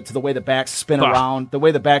 Yeah. To the way the backs spin around. The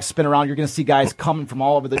way the backs spin around, you're going to see guys coming from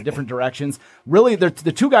all over the different directions. Really, the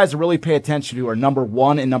two guys to really pay attention to are number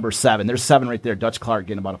 1 and number 7. There's 7 right there. Dutch Clark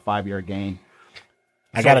getting about a 5-yard gain.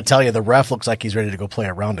 I got to tell you, the ref looks like he's ready to go play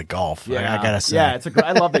a round of golf. Yeah, I got to say. Yeah,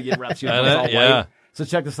 I love that you refs. Yeah. So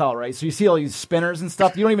check this out, right? So you see all these spinners and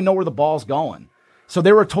stuff. You don't even know where the ball's going. So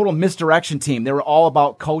they were a total misdirection team. They were all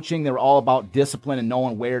about coaching. They were all about discipline and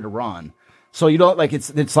knowing where to run. So you don't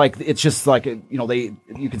it's just like,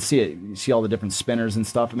 you can see it. You see all the different spinners and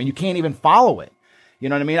stuff. I mean, you can't even follow it. You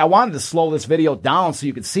know what I mean? I wanted to slow this video down so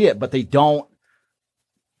you could see it, but they don't.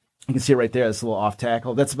 You can see it right there. It's a little off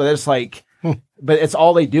tackle. But it's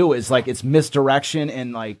all they do is it's misdirection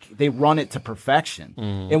and they run it to perfection.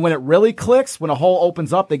 And when it really clicks, when a hole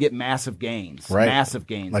opens up, they get massive gains. Right. Massive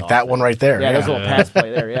gains. Like that one right there. Yeah, there's a little pass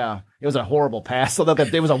play there. Yeah. It was a horrible pass. So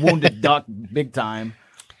it was a wounded duck big time.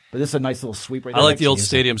 But this is a nice little sweep right there. I like the old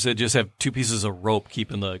stadiums that just have 2 pieces of rope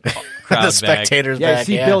keeping the crowd the spectators back. back.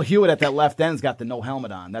 You see Bill Hewitt at that left end's got the no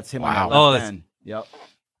helmet on. That's him on the left end. Yep.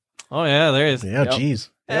 Oh, yeah, there he is. Yeah, jeez.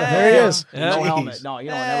 Yeah, there he is. Yeah. No helmet. No, you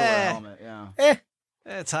don't never wear a helmet. Yeah.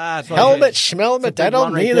 It's hot. Helmet, schmelmet, I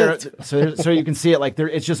don't need it. So you can see it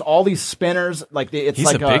it's just all these spinners.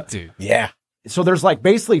 He's a big dude. Yeah. So there's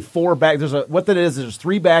basically 4 backs. There's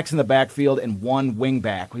 3 backs in the backfield and 1 wing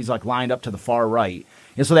back. He's lined up to the far right.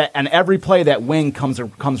 And so and every play that wing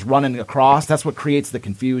comes running across, that's what creates the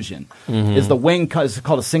confusion. Mm-hmm. Is the wing is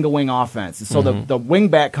called a single wing offense. And so the wing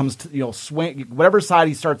back comes to, swing whatever side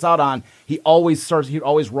he starts out on, he always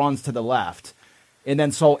runs to the left. And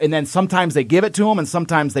then sometimes they give it to him and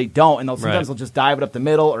sometimes they don't. And sometimes they'll just dive it up the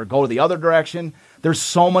middle or go to the other direction. There's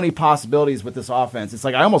so many possibilities with this offense. It's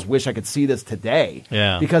I almost wish I could see this today.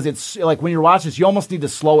 Yeah. Because it's when you're watching this, you almost need to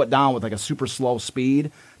slow it down with a super slow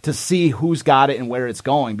speed to see who's got it and where it's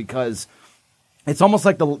going, because it's almost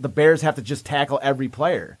like the Bears have to just tackle every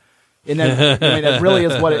player. And then that really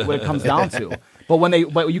is what it comes down to.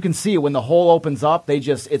 But you can see when the hole opens up,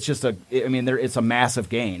 it's a massive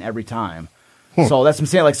gain every time. So that's what I'm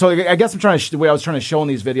saying. So I guess the way I was trying to show in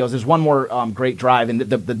these videos, there's one more great drive, and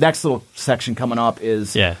the next little section coming up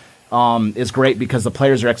is great because the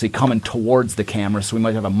players are actually coming towards the camera, so we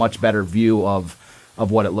might have a much better view of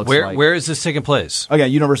what it looks like. Where is this taking place? Okay,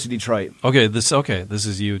 University of Detroit. Okay, this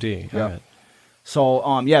is UD. Yeah. Okay. So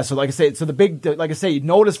so like I say, you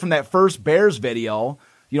notice from that first Bears video,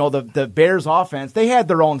 the Bears offense, they had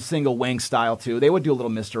their own single wing style too. They would do a little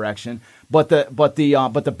misdirection, but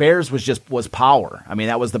the Bears was power. I mean,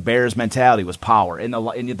 that was the Bears mentality, was power, and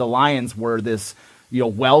the Lions were this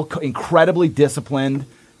incredibly disciplined.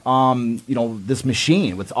 This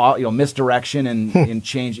machine with all misdirection and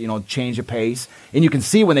change of pace, and you can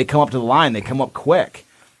see when they come up to the line, they come up quick.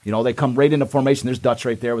 They come right into formation. There's Dutch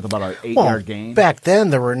right there with about an 8-yard gain. Back then,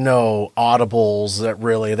 there were no audibles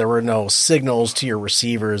there were no signals to your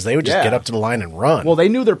receivers. They would just get up to the line and run. Well, they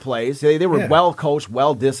knew their plays. They were well coached,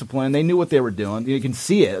 well disciplined. They knew what they were doing. You can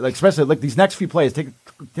see it, especially these next few plays. Take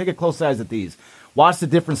a close eyes at these. Watch the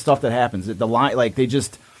different stuff that happens. The line,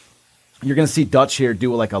 you're going to see Dutch here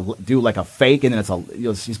do like a fake, and then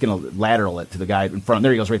he's going to lateral it to the guy in front.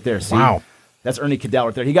 There he goes, right there. See? Wow. That's Ernie Cadell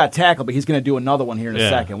right there. He got tackled, but he's going to do another one here in a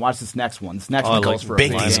second. Watch this next one. This next one goes for a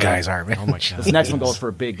big gain. These guys are, man. Oh my God. This next one goes for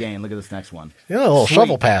a big gain. Look at this next one. Yeah, a little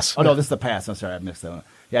shovel pass. Oh, no, this is the pass. I'm sorry, I missed that one.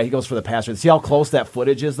 Yeah, he goes for the pass. See how close that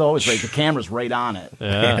footage is, though? It's right. The camera's right on it.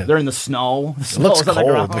 Yeah. They're in the snow. It looks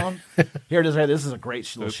cold. Here it is. Right. This is a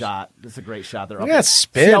great little shot. This is a great shot. They're up. Yeah,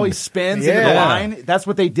 spin. See how he spins into the line? That's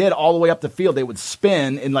what they did all the way up the field. They would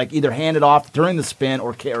spin and either hand it off during the spin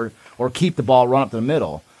or keep the ball, run up the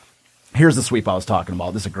middle. Here's the sweep I was talking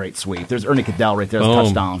about. This is a great sweep. There's Ernie Cadell right there.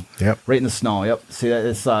 Touchdown. Yep. Right in the snow. Yep. See that?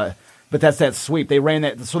 It's but that's that sweep. They ran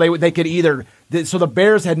that so they could either. So the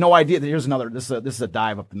Bears had no idea. Here's another. This is a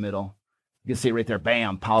dive up the middle. You can see it right there.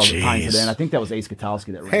 Bam. Paulo pines it in. I think that was Ace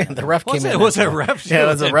Katowski that ran. The ref came in. Was it a ref? Yeah, it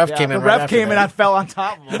was a ref came in. The ref came in. I fell on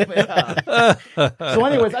top of him. Yeah. So,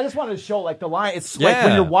 anyways, I just wanted to show the line. It's like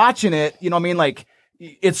when you're watching it. You know what I mean?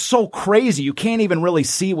 It's so crazy. You can't even really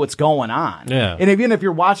see what's going on. Yeah. And even if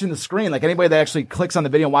you're watching the screen, anybody that actually clicks on the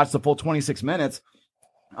video and watches the full 26 minutes,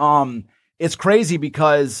 it's crazy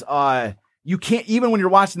because you can't, even when you're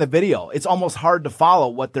watching the video, it's almost hard to follow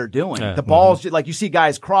what they're doing. Yeah. The ball's you see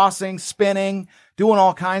guys crossing, spinning, doing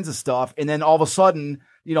all kinds of stuff. And then all of a sudden,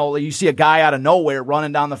 you see a guy out of nowhere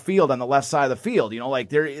running down the field on the left side of the field.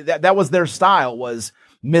 That was their style, was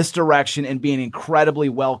misdirection and being incredibly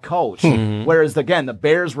well coached. Mm-hmm. Whereas again, the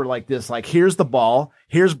Bears were like this, here's the ball,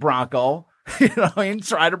 here's Bronco,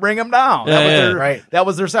 try to bring him down. That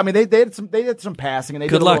was their. I mean, they did some passing and they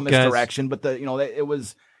did a little misdirection, but it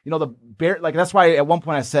was the Bear. That's why at one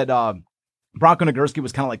point I said Bronco Nagurski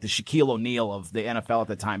was kind of like the Shaquille O'Neal of the NFL at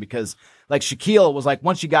the time, because Shaquille was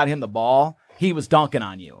once you got him the ball, he was dunking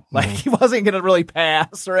on you. He wasn't going to really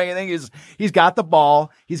pass or anything. He's got the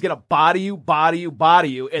ball. He's going to body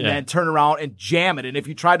you, and then turn around and jam it. And if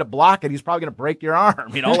you tried to block it, he's probably going to break your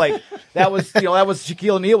arm. That was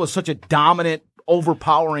Shaquille O'Neal was such a dominant,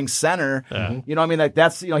 overpowering center. Yeah. You know what I mean?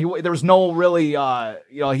 That's, there was no really,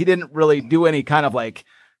 he didn't really do any kind of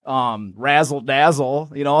razzle dazzle,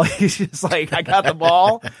 he's just I got the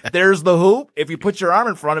ball. There's the hoop. If you put your arm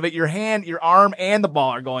in front of it, your arm and the ball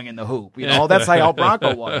are going in the hoop. That's how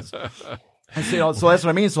Bronco was. And so that's what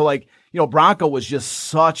I mean. So Bronco was just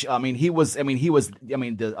such, hit,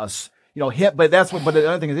 but the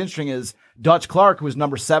other thing that's interesting is Dutch Clark, who was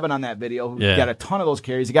number 7 on that video, who got a ton of those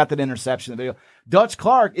carries. He got that interception in the video. Dutch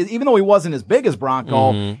Clark, even though he wasn't as big as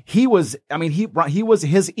Bronco, he was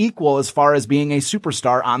his equal as far as being a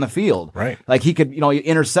superstar on the field. Right. He could,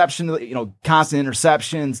 interception, constant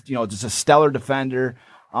interceptions, just a stellar defender.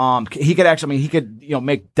 He could actually,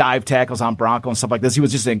 make dive tackles on Bronco and stuff like this. He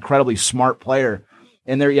was just an incredibly smart player.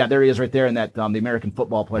 And there he is right there in that, the American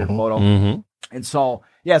football player photo. Mm-hmm. And so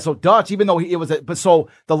Dutch, even though the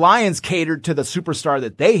Lions catered to the superstar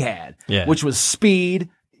that they had, which was speed,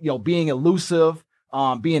 being elusive,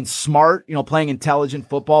 being smart, playing intelligent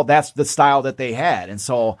football. That's the style that they had. And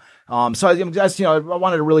so, I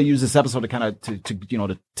wanted to really use this episode to kind of,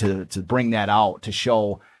 to bring that out, to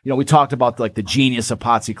show, we talked about the genius of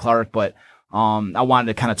Potsy Clark, but, I wanted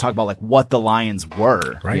to kind of talk about what the Lions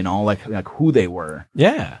were, right. Who they were.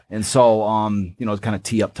 Yeah. And so, kind of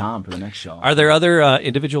tee up Tom for the next show. Are there other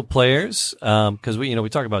individual players? Because we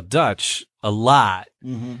talk about Dutch a lot.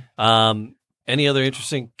 Mm-hmm. Any other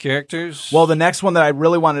interesting characters? Well, the next one that I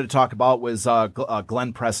really wanted to talk about was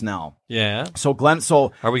Glenn Presnell. Yeah. So Glenn.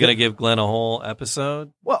 So are we going to give Glenn a whole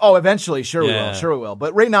episode? Well, eventually, sure we will.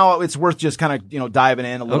 But right now, it's worth just kind of diving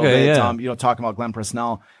in a little bit. Yeah. Talking about Glenn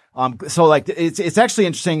Presnell. It's actually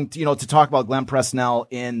interesting, to talk about Glenn Presnell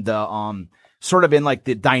in the sort of in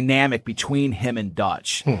the dynamic between him and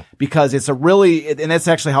Dutch, because it's and that's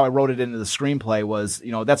actually how I wrote it into the screenplay, was,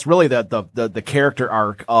 that's really the character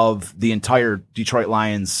arc of the entire Detroit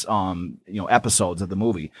Lions, episodes of the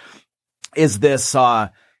movie, is this,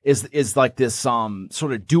 is like this,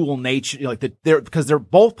 sort of dual nature, because they're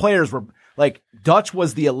both players were Dutch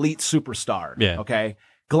was the elite superstar. Yeah. Okay.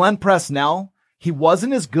 Glenn Presnell, he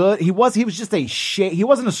wasn't as good. He was just he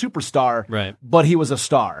wasn't a superstar, right? But he was a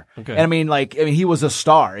star. Okay. And he was a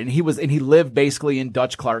star, and he lived basically in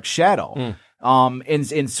Dutch Clark's shadow.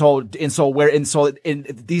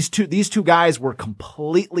 These two guys were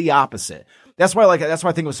completely opposite. That's why I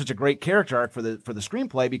think it was such a great character arc for the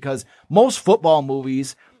screenplay, because most football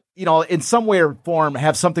movies, in some way or form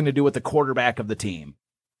have something to do with the quarterback of the team.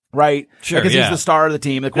 Right? Sure. Because he's the star of the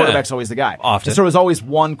team. The quarterback's always the guy. Often. So there was always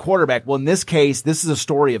one quarterback. Well, in this case, this is a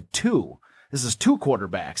story of two. This is two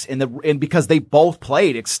quarterbacks, and because they both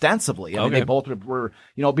played extensively. I mean, they both were,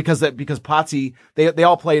 because Potsy, they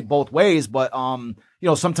all played both ways, but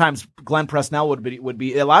sometimes Glenn Presnell would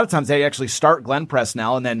be a lot of times they actually start Glenn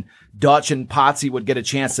Presnell, and then Dutch and Potsy would get a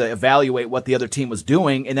chance to evaluate what the other team was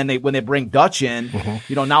doing, and then when they bring Dutch in,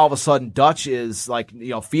 now all of a sudden Dutch is like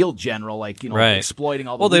field general, like exploiting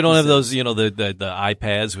all the they don't have weaknesses. those the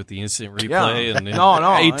iPads with the instant replay and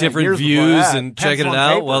no 8 different views and checking it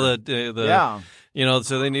out paper. while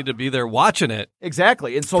so they need to be there watching it.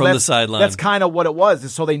 Exactly. And so from the sideline. That's kind of what it was.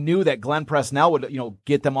 And so they knew that Glenn Presnell would,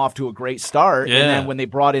 get them off to a great start. Yeah. And then when they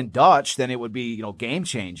brought in Dutch, then it would be, game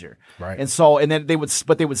changer. Right. And then they would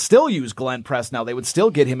still use Glenn Presnell. They would still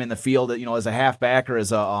get him in the field, as a halfback or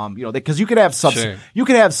as a, because you could have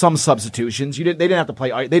some substitutions. They didn't have to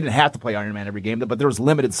play Iron Man every game, but there was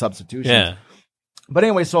limited substitutions. Yeah. But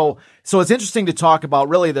anyway, so it's interesting to talk about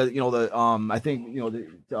really to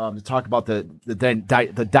talk about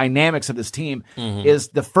the dynamics of this team is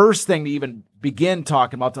the first thing to even begin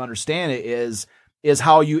talking about to understand it is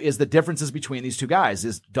the differences between these two guys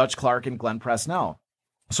is Dutch Clark and Glenn Presnell.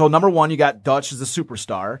 So number one, you got Dutch as the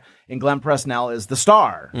superstar and Glenn Presnell is the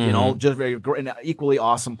star, just an equally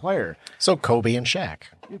awesome player. So Kobe and Shaq.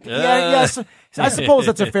 Yes. I suppose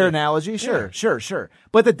that's a fair analogy. Sure.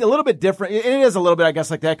 But a little bit different. It is a little bit, I guess,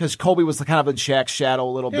 like that because Kobe was kind of in Shaq's shadow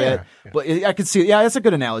a little bit. Yeah. But I could see, that's a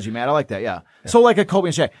good analogy, Matt. I like that. Yeah. So like a Kobe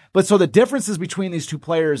and Shaq. But so the differences between these two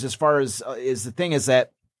players as far as is the thing is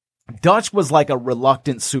that Dutch was like a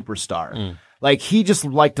reluctant superstar. Like he just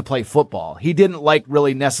liked to play football. He didn't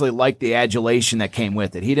really necessarily like the adulation that came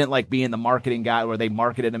with it. He didn't like being the marketing guy where they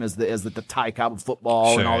marketed him as the Ty Cobb of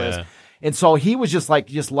football and all this. And so he was just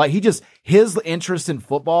his interest in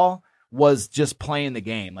football was just playing the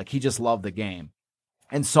game. Like he just loved the game.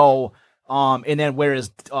 And so, and then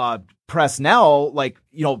whereas, Presnell,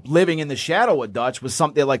 living in the shadow of Dutch was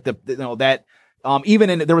something like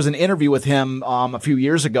there was an interview with him, a few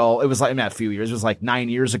years ago. It was like, not a few years, it was like 9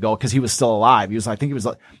 years ago because he was still alive. He was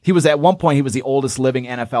at one point, he was the oldest living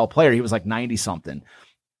NFL player. He was like 90 something.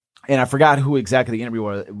 And I forgot who exactly the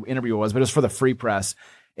interviewer was, but it was for the Free Press.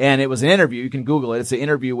 And it was an interview. You can Google it. It's an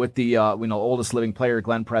interview with the, oldest living player,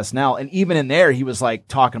 Glenn Presnell. And even in there, he was like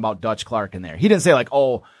talking about Dutch Clark in there. He didn't say like,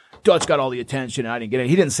 oh, Dutch got all the attention and I didn't get it.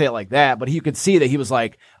 He didn't say it like that, but you could see that he was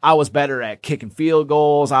like, I was better at kicking field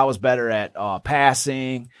goals. I was better at,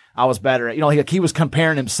 passing. I was better at, he was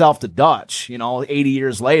comparing himself to Dutch, 80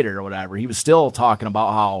 years later or whatever. He was still talking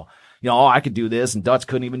about how, I could do this and Dutch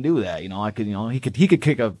couldn't even do that. He could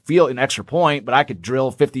kick an extra point, but I could drill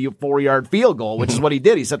a 54-yard field goal, which is what he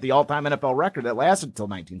did. He set the all-time NFL record that lasted until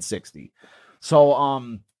 1960.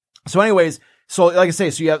 So anyways, so like I say,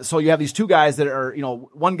 so you have these two guys that are,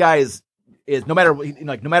 one guy is no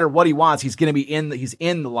matter what he wants, he's going to be he's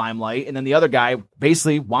in the limelight. And then the other guy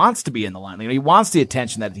basically wants to be in the limelight. He wants the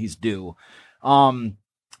attention that he's due.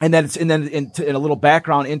 And then in a little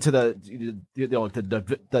background into the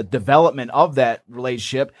development of that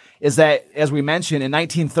relationship is that, as we mentioned, in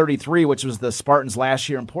 1933, which was the Spartans' last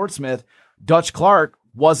year in Portsmouth, Dutch Clark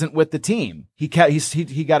wasn't with the team. He got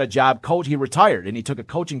a job coach. He retired and he took a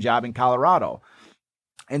coaching job in Colorado.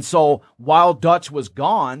 And so while Dutch was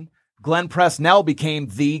gone, Glenn Presnell became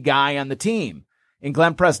the guy on the team. And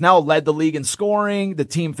Glenn Presnell led the league in scoring. The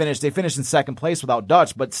team finished in second place without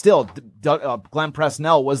Dutch, but still, Glenn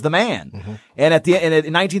Presnell was the man. Mm-hmm. And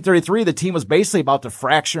in 1933, the team was basically about to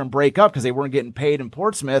fracture and break up because they weren't getting paid in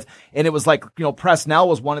Portsmouth. And it was like, Presnell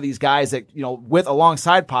was one of these guys that,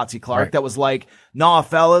 alongside Potsy Clark, right, that was like, nah,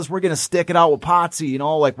 fellas, we're going to stick it out with Potsy,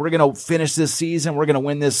 we're going to finish this season. We're going to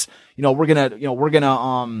win this, we're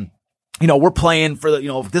playing for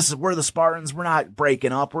we're the Spartans. We're not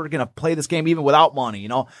breaking up. We're going to play this game even without money,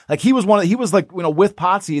 like he was with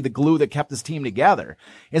Potsy, the glue that kept this team together.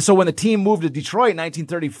 And so when the team moved to Detroit in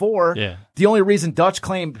 1934, the only reason Dutch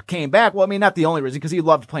came back, well, I mean, not the only reason because he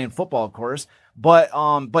loved playing football, of course, but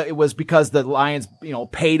it was because the Lions,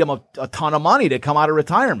 paid him a ton of money to come out of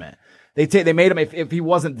retirement. They made him, if he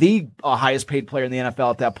wasn't the highest paid player in the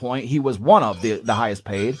NFL at that point, he was one of the highest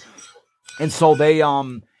paid. And so they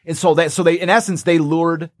in essence, they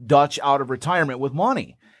lured Dutch out of retirement with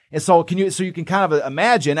money. And so you can kind of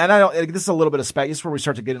imagine, and this is a little bit of this is where we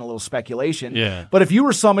start to get in a little speculation. Yeah. But if you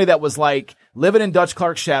were somebody that was like living in Dutch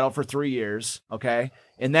Clark's shadow for 3 years, okay,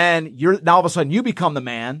 and then now all of a sudden you become the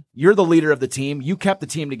man, you're the leader of the team, you kept the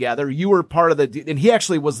team together, you were part of and he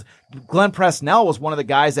actually Glenn Presnell was one of the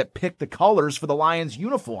guys that picked the colors for the Lions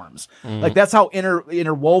uniforms. Mm-hmm. Like that's how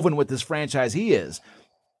interwoven with this franchise he is.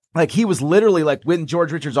 Like he was literally like in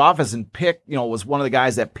George Richard's office and was one of the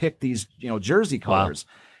guys that picked these, jersey colors.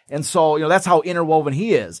 Wow. And so, that's how interwoven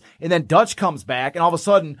he is. And then Dutch comes back and all of a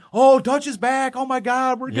sudden, Dutch is back. Oh my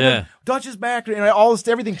God, Dutch is back. And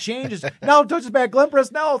everything changes. Now Dutch is back. Glenn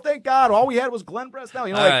Presnell, thank God. All we had was Glenn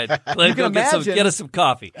Presnell. All right, Glenn, you can get us some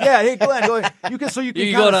coffee. Yeah, hey Glenn, you can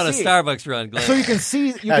go down a Starbucks run, Glenn. So you can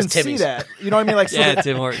see that. You know what I mean? Like, so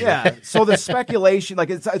Tim Hortons. Yeah. So the speculation, like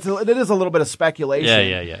it is a little bit of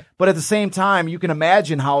speculation. Yeah. But at the same time, you can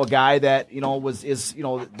imagine how a guy that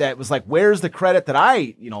that was like, where's the credit that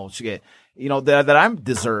I should get, that I'm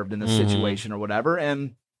deserved in this situation or whatever.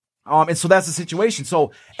 And so that's the situation.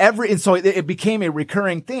 So it became a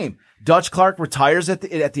recurring theme. Dutch Clark retires at the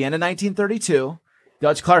end of 1932.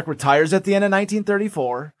 Dutch Clark retires at the end of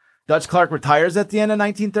 1934. Dutch Clark retires at the end of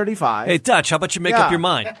 1935. Hey Dutch, how about you make up your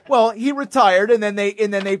mind? Well, he retired and then they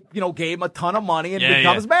gave him a ton of money and he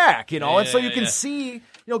comes back, and so you can see.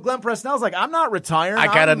 Glenn Presnell's like, I'm not retiring. I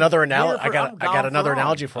got another analogy. I got another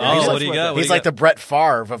analogy for him. What do you got? He's like the Brett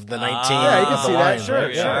Favre of the 19. Yeah, you can see that.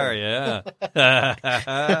 Sure. Yeah.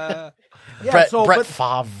 Brett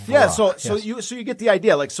Favre. Yeah. So you get the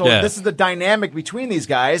idea. Like, this is the dynamic between these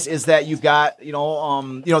guys is that you've got,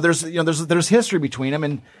 there's history between them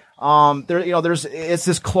and. It's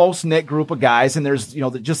this close knit group of guys, and there's,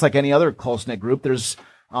 just like any other close knit group, there's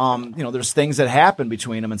things that happen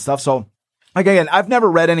between them and stuff. So, again, I've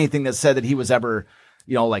never read anything that said that he was ever,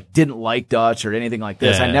 didn't like Dutch or anything like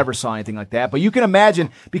this. Yeah. I never saw anything like that. But you can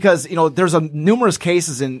imagine because, there's numerous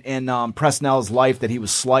cases in Presnell's life that he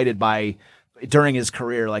was slighted by during his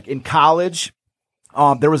career. Like in college,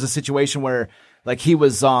 there was a situation where like he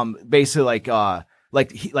was basically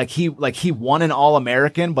he won an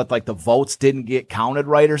All-American, but like the votes didn't get counted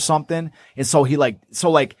right or something. And so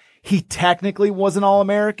he technically was an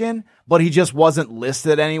All-American, but he just wasn't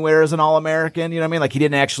listed anywhere as an All-American. You know what I mean? Like he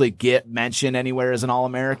didn't actually get mentioned anywhere as an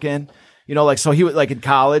All-American. So he was like in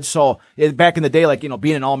college. So back in the day, like,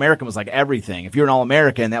 being an All-American was like everything. If you're an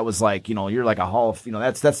All-American, that was like, you're like a Hall of,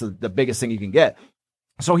 that's the biggest thing you can get.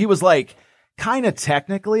 So he was like kind of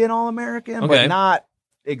technically an All-American, but not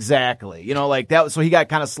exactly, like that. So he got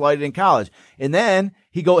kind of slighted in college, and then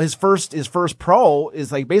his first pro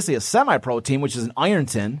is like basically a semi-pro team, which is in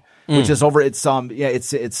Ironton, which is over. It's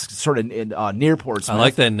sort of in near Portsmouth. I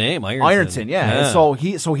like that name, Ironton. Yeah. And so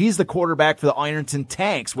he's the quarterback for the Ironton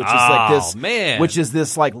Tanks, which is like this, which is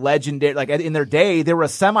this like legendary. Like in their day, they were a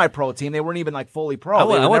semi-pro team. They weren't even like fully pro.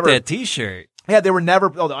 I want that T-shirt. Yeah, they were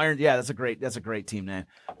never. Oh, the Iron. Yeah, that's a great team name.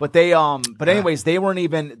 But they, but anyways, they weren't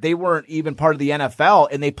even part of the NFL,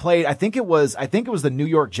 and they played. I think it was the New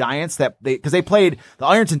York Giants because they played. The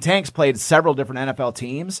Ironton Tanks played several different NFL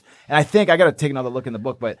teams, and I think I got to take another look in the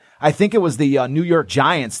book, but I think it was the New York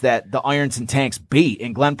Giants that the Ironton Tanks beat,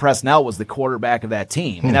 and Glenn Presnell was the quarterback of that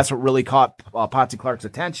team, and that's what really caught Patsy Clark's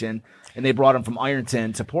attention. And they brought him from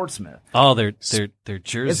Ironton to Portsmouth. Oh, their jerseys.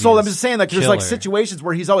 And so I'm just saying, like, there's like situations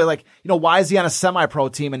where he's always like, why is he on a semi-pro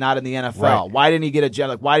team and not in the NFL? Right. Why didn't he get a job?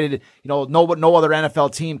 Like, why did no other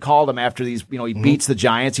NFL team called him after these? He beats the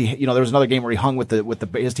Giants. There was another game where he hung with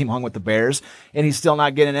his team hung with the Bears, and he's still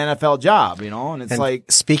not getting an NFL job. And it's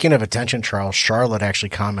like, speaking of attention, Charles, Charlotte actually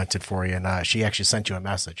commented for you, and she actually sent you a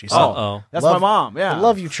message. She said, that's my mom. Yeah, I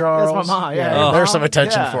love you, Charles. That's my mom. Yeah, there's some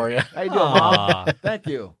attention for you. How you doing, Mom? Thank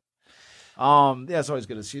you. It's always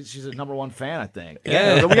good. She's a number one fan, I think.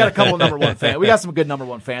 Yeah. We got a couple of number one fans. We got some good number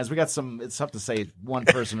one fans. We got some. It's tough to say one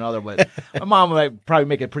person or another, but my mom would probably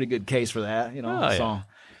make a pretty good case for that.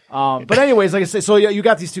 But anyways, like I say, so you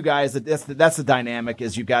got these two guys. That's the dynamic.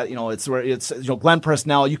 Is you got it's Glenn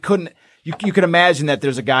Presnell. You could imagine that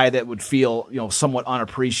there's a guy that would feel somewhat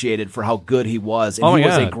unappreciated for how good he was, and he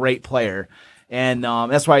was a great player. And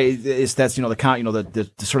that's why the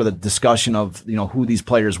sort of the discussion of who these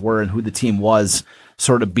players were and who the team was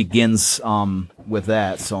sort of begins with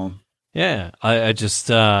that. So yeah, I just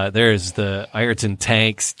there's the Ironton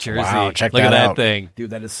Tanks jersey. Wow, check Look that at out. that thing,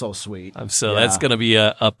 dude. That is so sweet. That's gonna be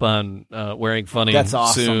up on Wearing Funny. That's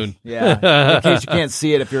awesome. Soon. Yeah, in case you can't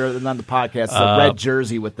see it if you're on the podcast, it's a red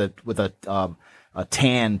jersey with a a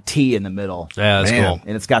tan T in the middle. Yeah, that's cool.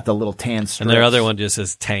 And it's got the little tan strips. And their other one just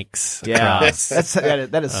says Tanks. Yeah,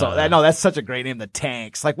 that is so. I know that's such a great name, the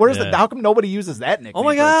Tanks. Like, where's the? How come nobody uses that nickname? Oh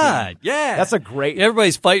my God! Yeah, that's a great.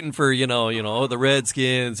 Everybody's fighting for the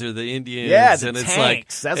Redskins or the Indians. Yeah, the and Tanks. It's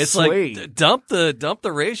like that's sweet. Like dump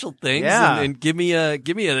the racial things and give me the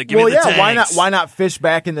Tanks. Why not fish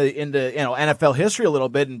back into NFL history a little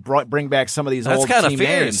bit and bring back some of these old team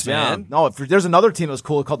names, man. Yeah. No, there's another team that was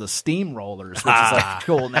cool called the Steamrollers, which is like a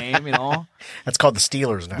cool name, That's called the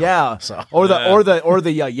Steelers now. Yeah. So. Or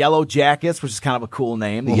the Yellow Jackets, which is kind of a cool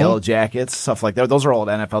name. The Yellow Jackets, stuff like that. Those are old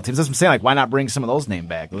NFL teams. That's what I'm saying. Like, why not bring some of those names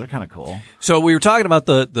back? Those are kind of cool. So we were talking about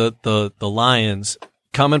the Lions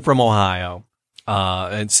coming from Ohio,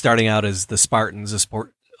 and starting out as the Spartans,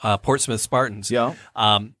 Portsmouth Spartans. Yeah.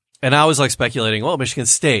 And I was like speculating, well, Michigan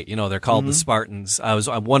State, they're called the Spartans.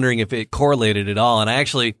 I'm wondering if it correlated at all. And I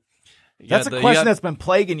actually, that's a question that's been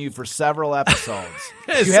plaguing you for several episodes.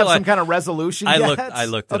 Do you have some kind of resolution yet? I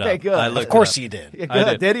looked it up. Okay, good. Of course you did. Yeah,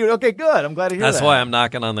 good. Did you? Okay, good. I'm glad to hear that. That's why I'm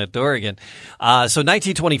knocking on that door again. So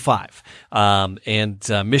 1925,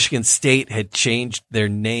 and Michigan State had changed their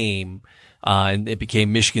name, and it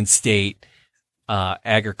became Michigan State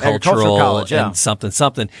Agricultural College, and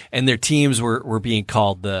something, and their teams were being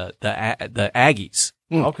called the Aggies.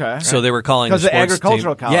 Okay. So they were calling because the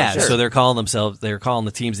agricultural college. Yeah. Sure. So they were calling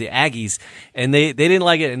the teams the Aggies, and they didn't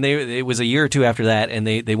like it. And it was a year or two after that, and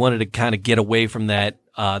they wanted to kind of get away from that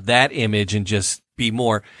image and just be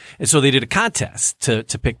more. And so they did a contest to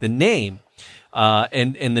pick the name,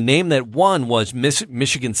 and the name that won was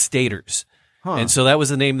Michigan Staters. Huh. And so that was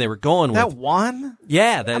the name they were going with. That won?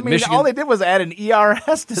 Yeah. Michigan, all they did was add an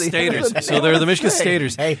ERS to the Staters. So they're the Michigan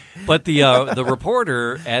Staters. Hey. But the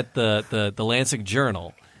reporter at the Lansing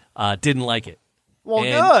Journal didn't like it. Well,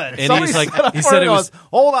 good. And he said it was.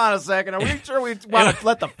 Hold on a second. Are we sure we want to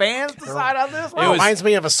let the fans decide on this? It reminds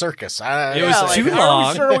me of a circus. It was too long. Are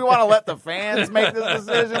we sure we want to let the fans make this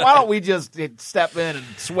decision? Why don't we just step in and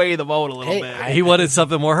sway the vote a little bit? He wanted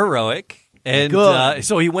something more heroic. And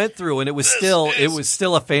so he went through, and it was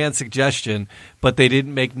still a fan suggestion, but they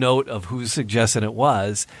didn't make note of whose suggestion it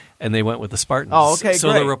was, and they went with the Spartans. Oh, okay, so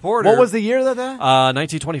great. The reporter, what was the year that?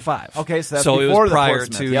 1925. Okay, so that's so before it was prior the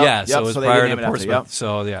to so it was prior to Portsmouth.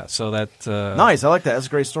 Yep. So that nice. I like that. That's a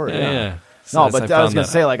great story. Yeah. So no, but I was gonna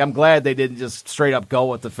say, like, I'm glad they didn't just straight up go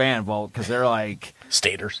with the fan vote because they're like.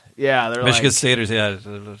 Staters. Yeah, they're Michigan Staters, yeah.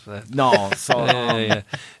 No, so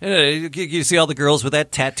you see all the girls with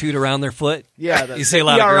that tattooed around their foot? Yeah, you see a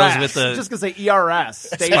lot of girls with the just gonna say ERS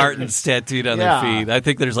Spartans tattooed on their feet. I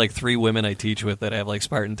think there's like 3 women I teach with that have like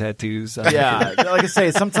Spartan tattoos. Yeah, like I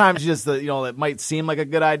say, sometimes just it might seem like a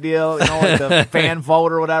good idea, like the fan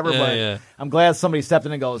vote or whatever. But I'm glad somebody stepped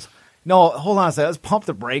in and goes. No, hold on a second. Let's pump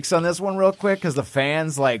the brakes on this one real quick because the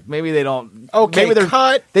fans, like, maybe they don't. Okay, maybe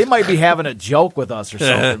cut. They might be having a joke with us or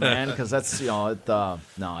something, man. Because that's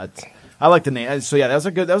I like the name. So yeah,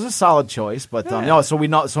 that was a solid choice. But no, so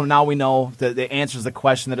now we know that it answers the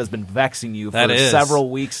question that has been vexing you for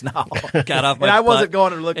several weeks now. Got off my and I wasn't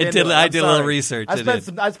going to look into it. I did a little research.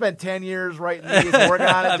 I spent 10 years writing these and working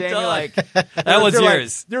on it, Jamie. Like that was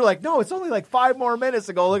yours. They're like, no, it's only like 5 more minutes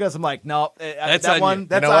to go. Look at us. I'm like, no, that's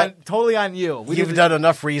totally on you. You've done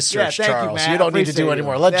enough research, Charles. You don't need to do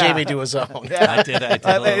anymore. Let Jamie do his own. I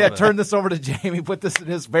did. Turn this over to Jamie. Put this in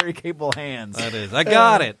his very capable hands. That is. I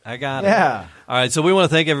got it. Yeah. All right, so we want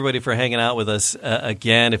to thank everybody for hanging out with us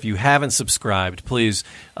again. If you haven't subscribed, please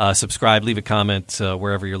subscribe. Leave a comment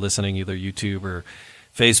wherever you're listening, either YouTube or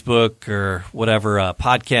Facebook or whatever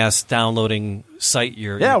podcast downloading site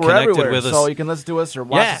you're connected we're everywhere, with us. So you can listen to us or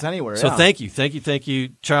watch us anywhere. So thank you,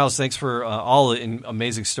 Charles. Thanks for all the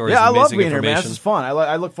amazing stories. Yeah, and I love being here, man. This is fun.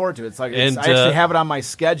 I look forward to it. It's like I actually have it on my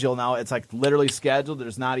schedule now. It's like literally scheduled.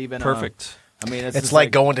 There's not even perfect. It's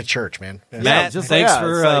like going to church, man. Matt, thanks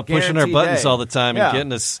for pushing our buttons all the time and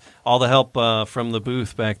getting us all the help from the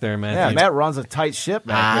booth back there, Matt. Yeah, Matt runs a tight ship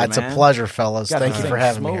back there, it's a pleasure, fellas. Thank you for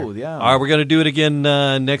having me here. Yeah. All right, we're going to do it again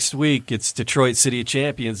next week. It's Detroit City of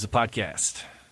Champions, the podcast.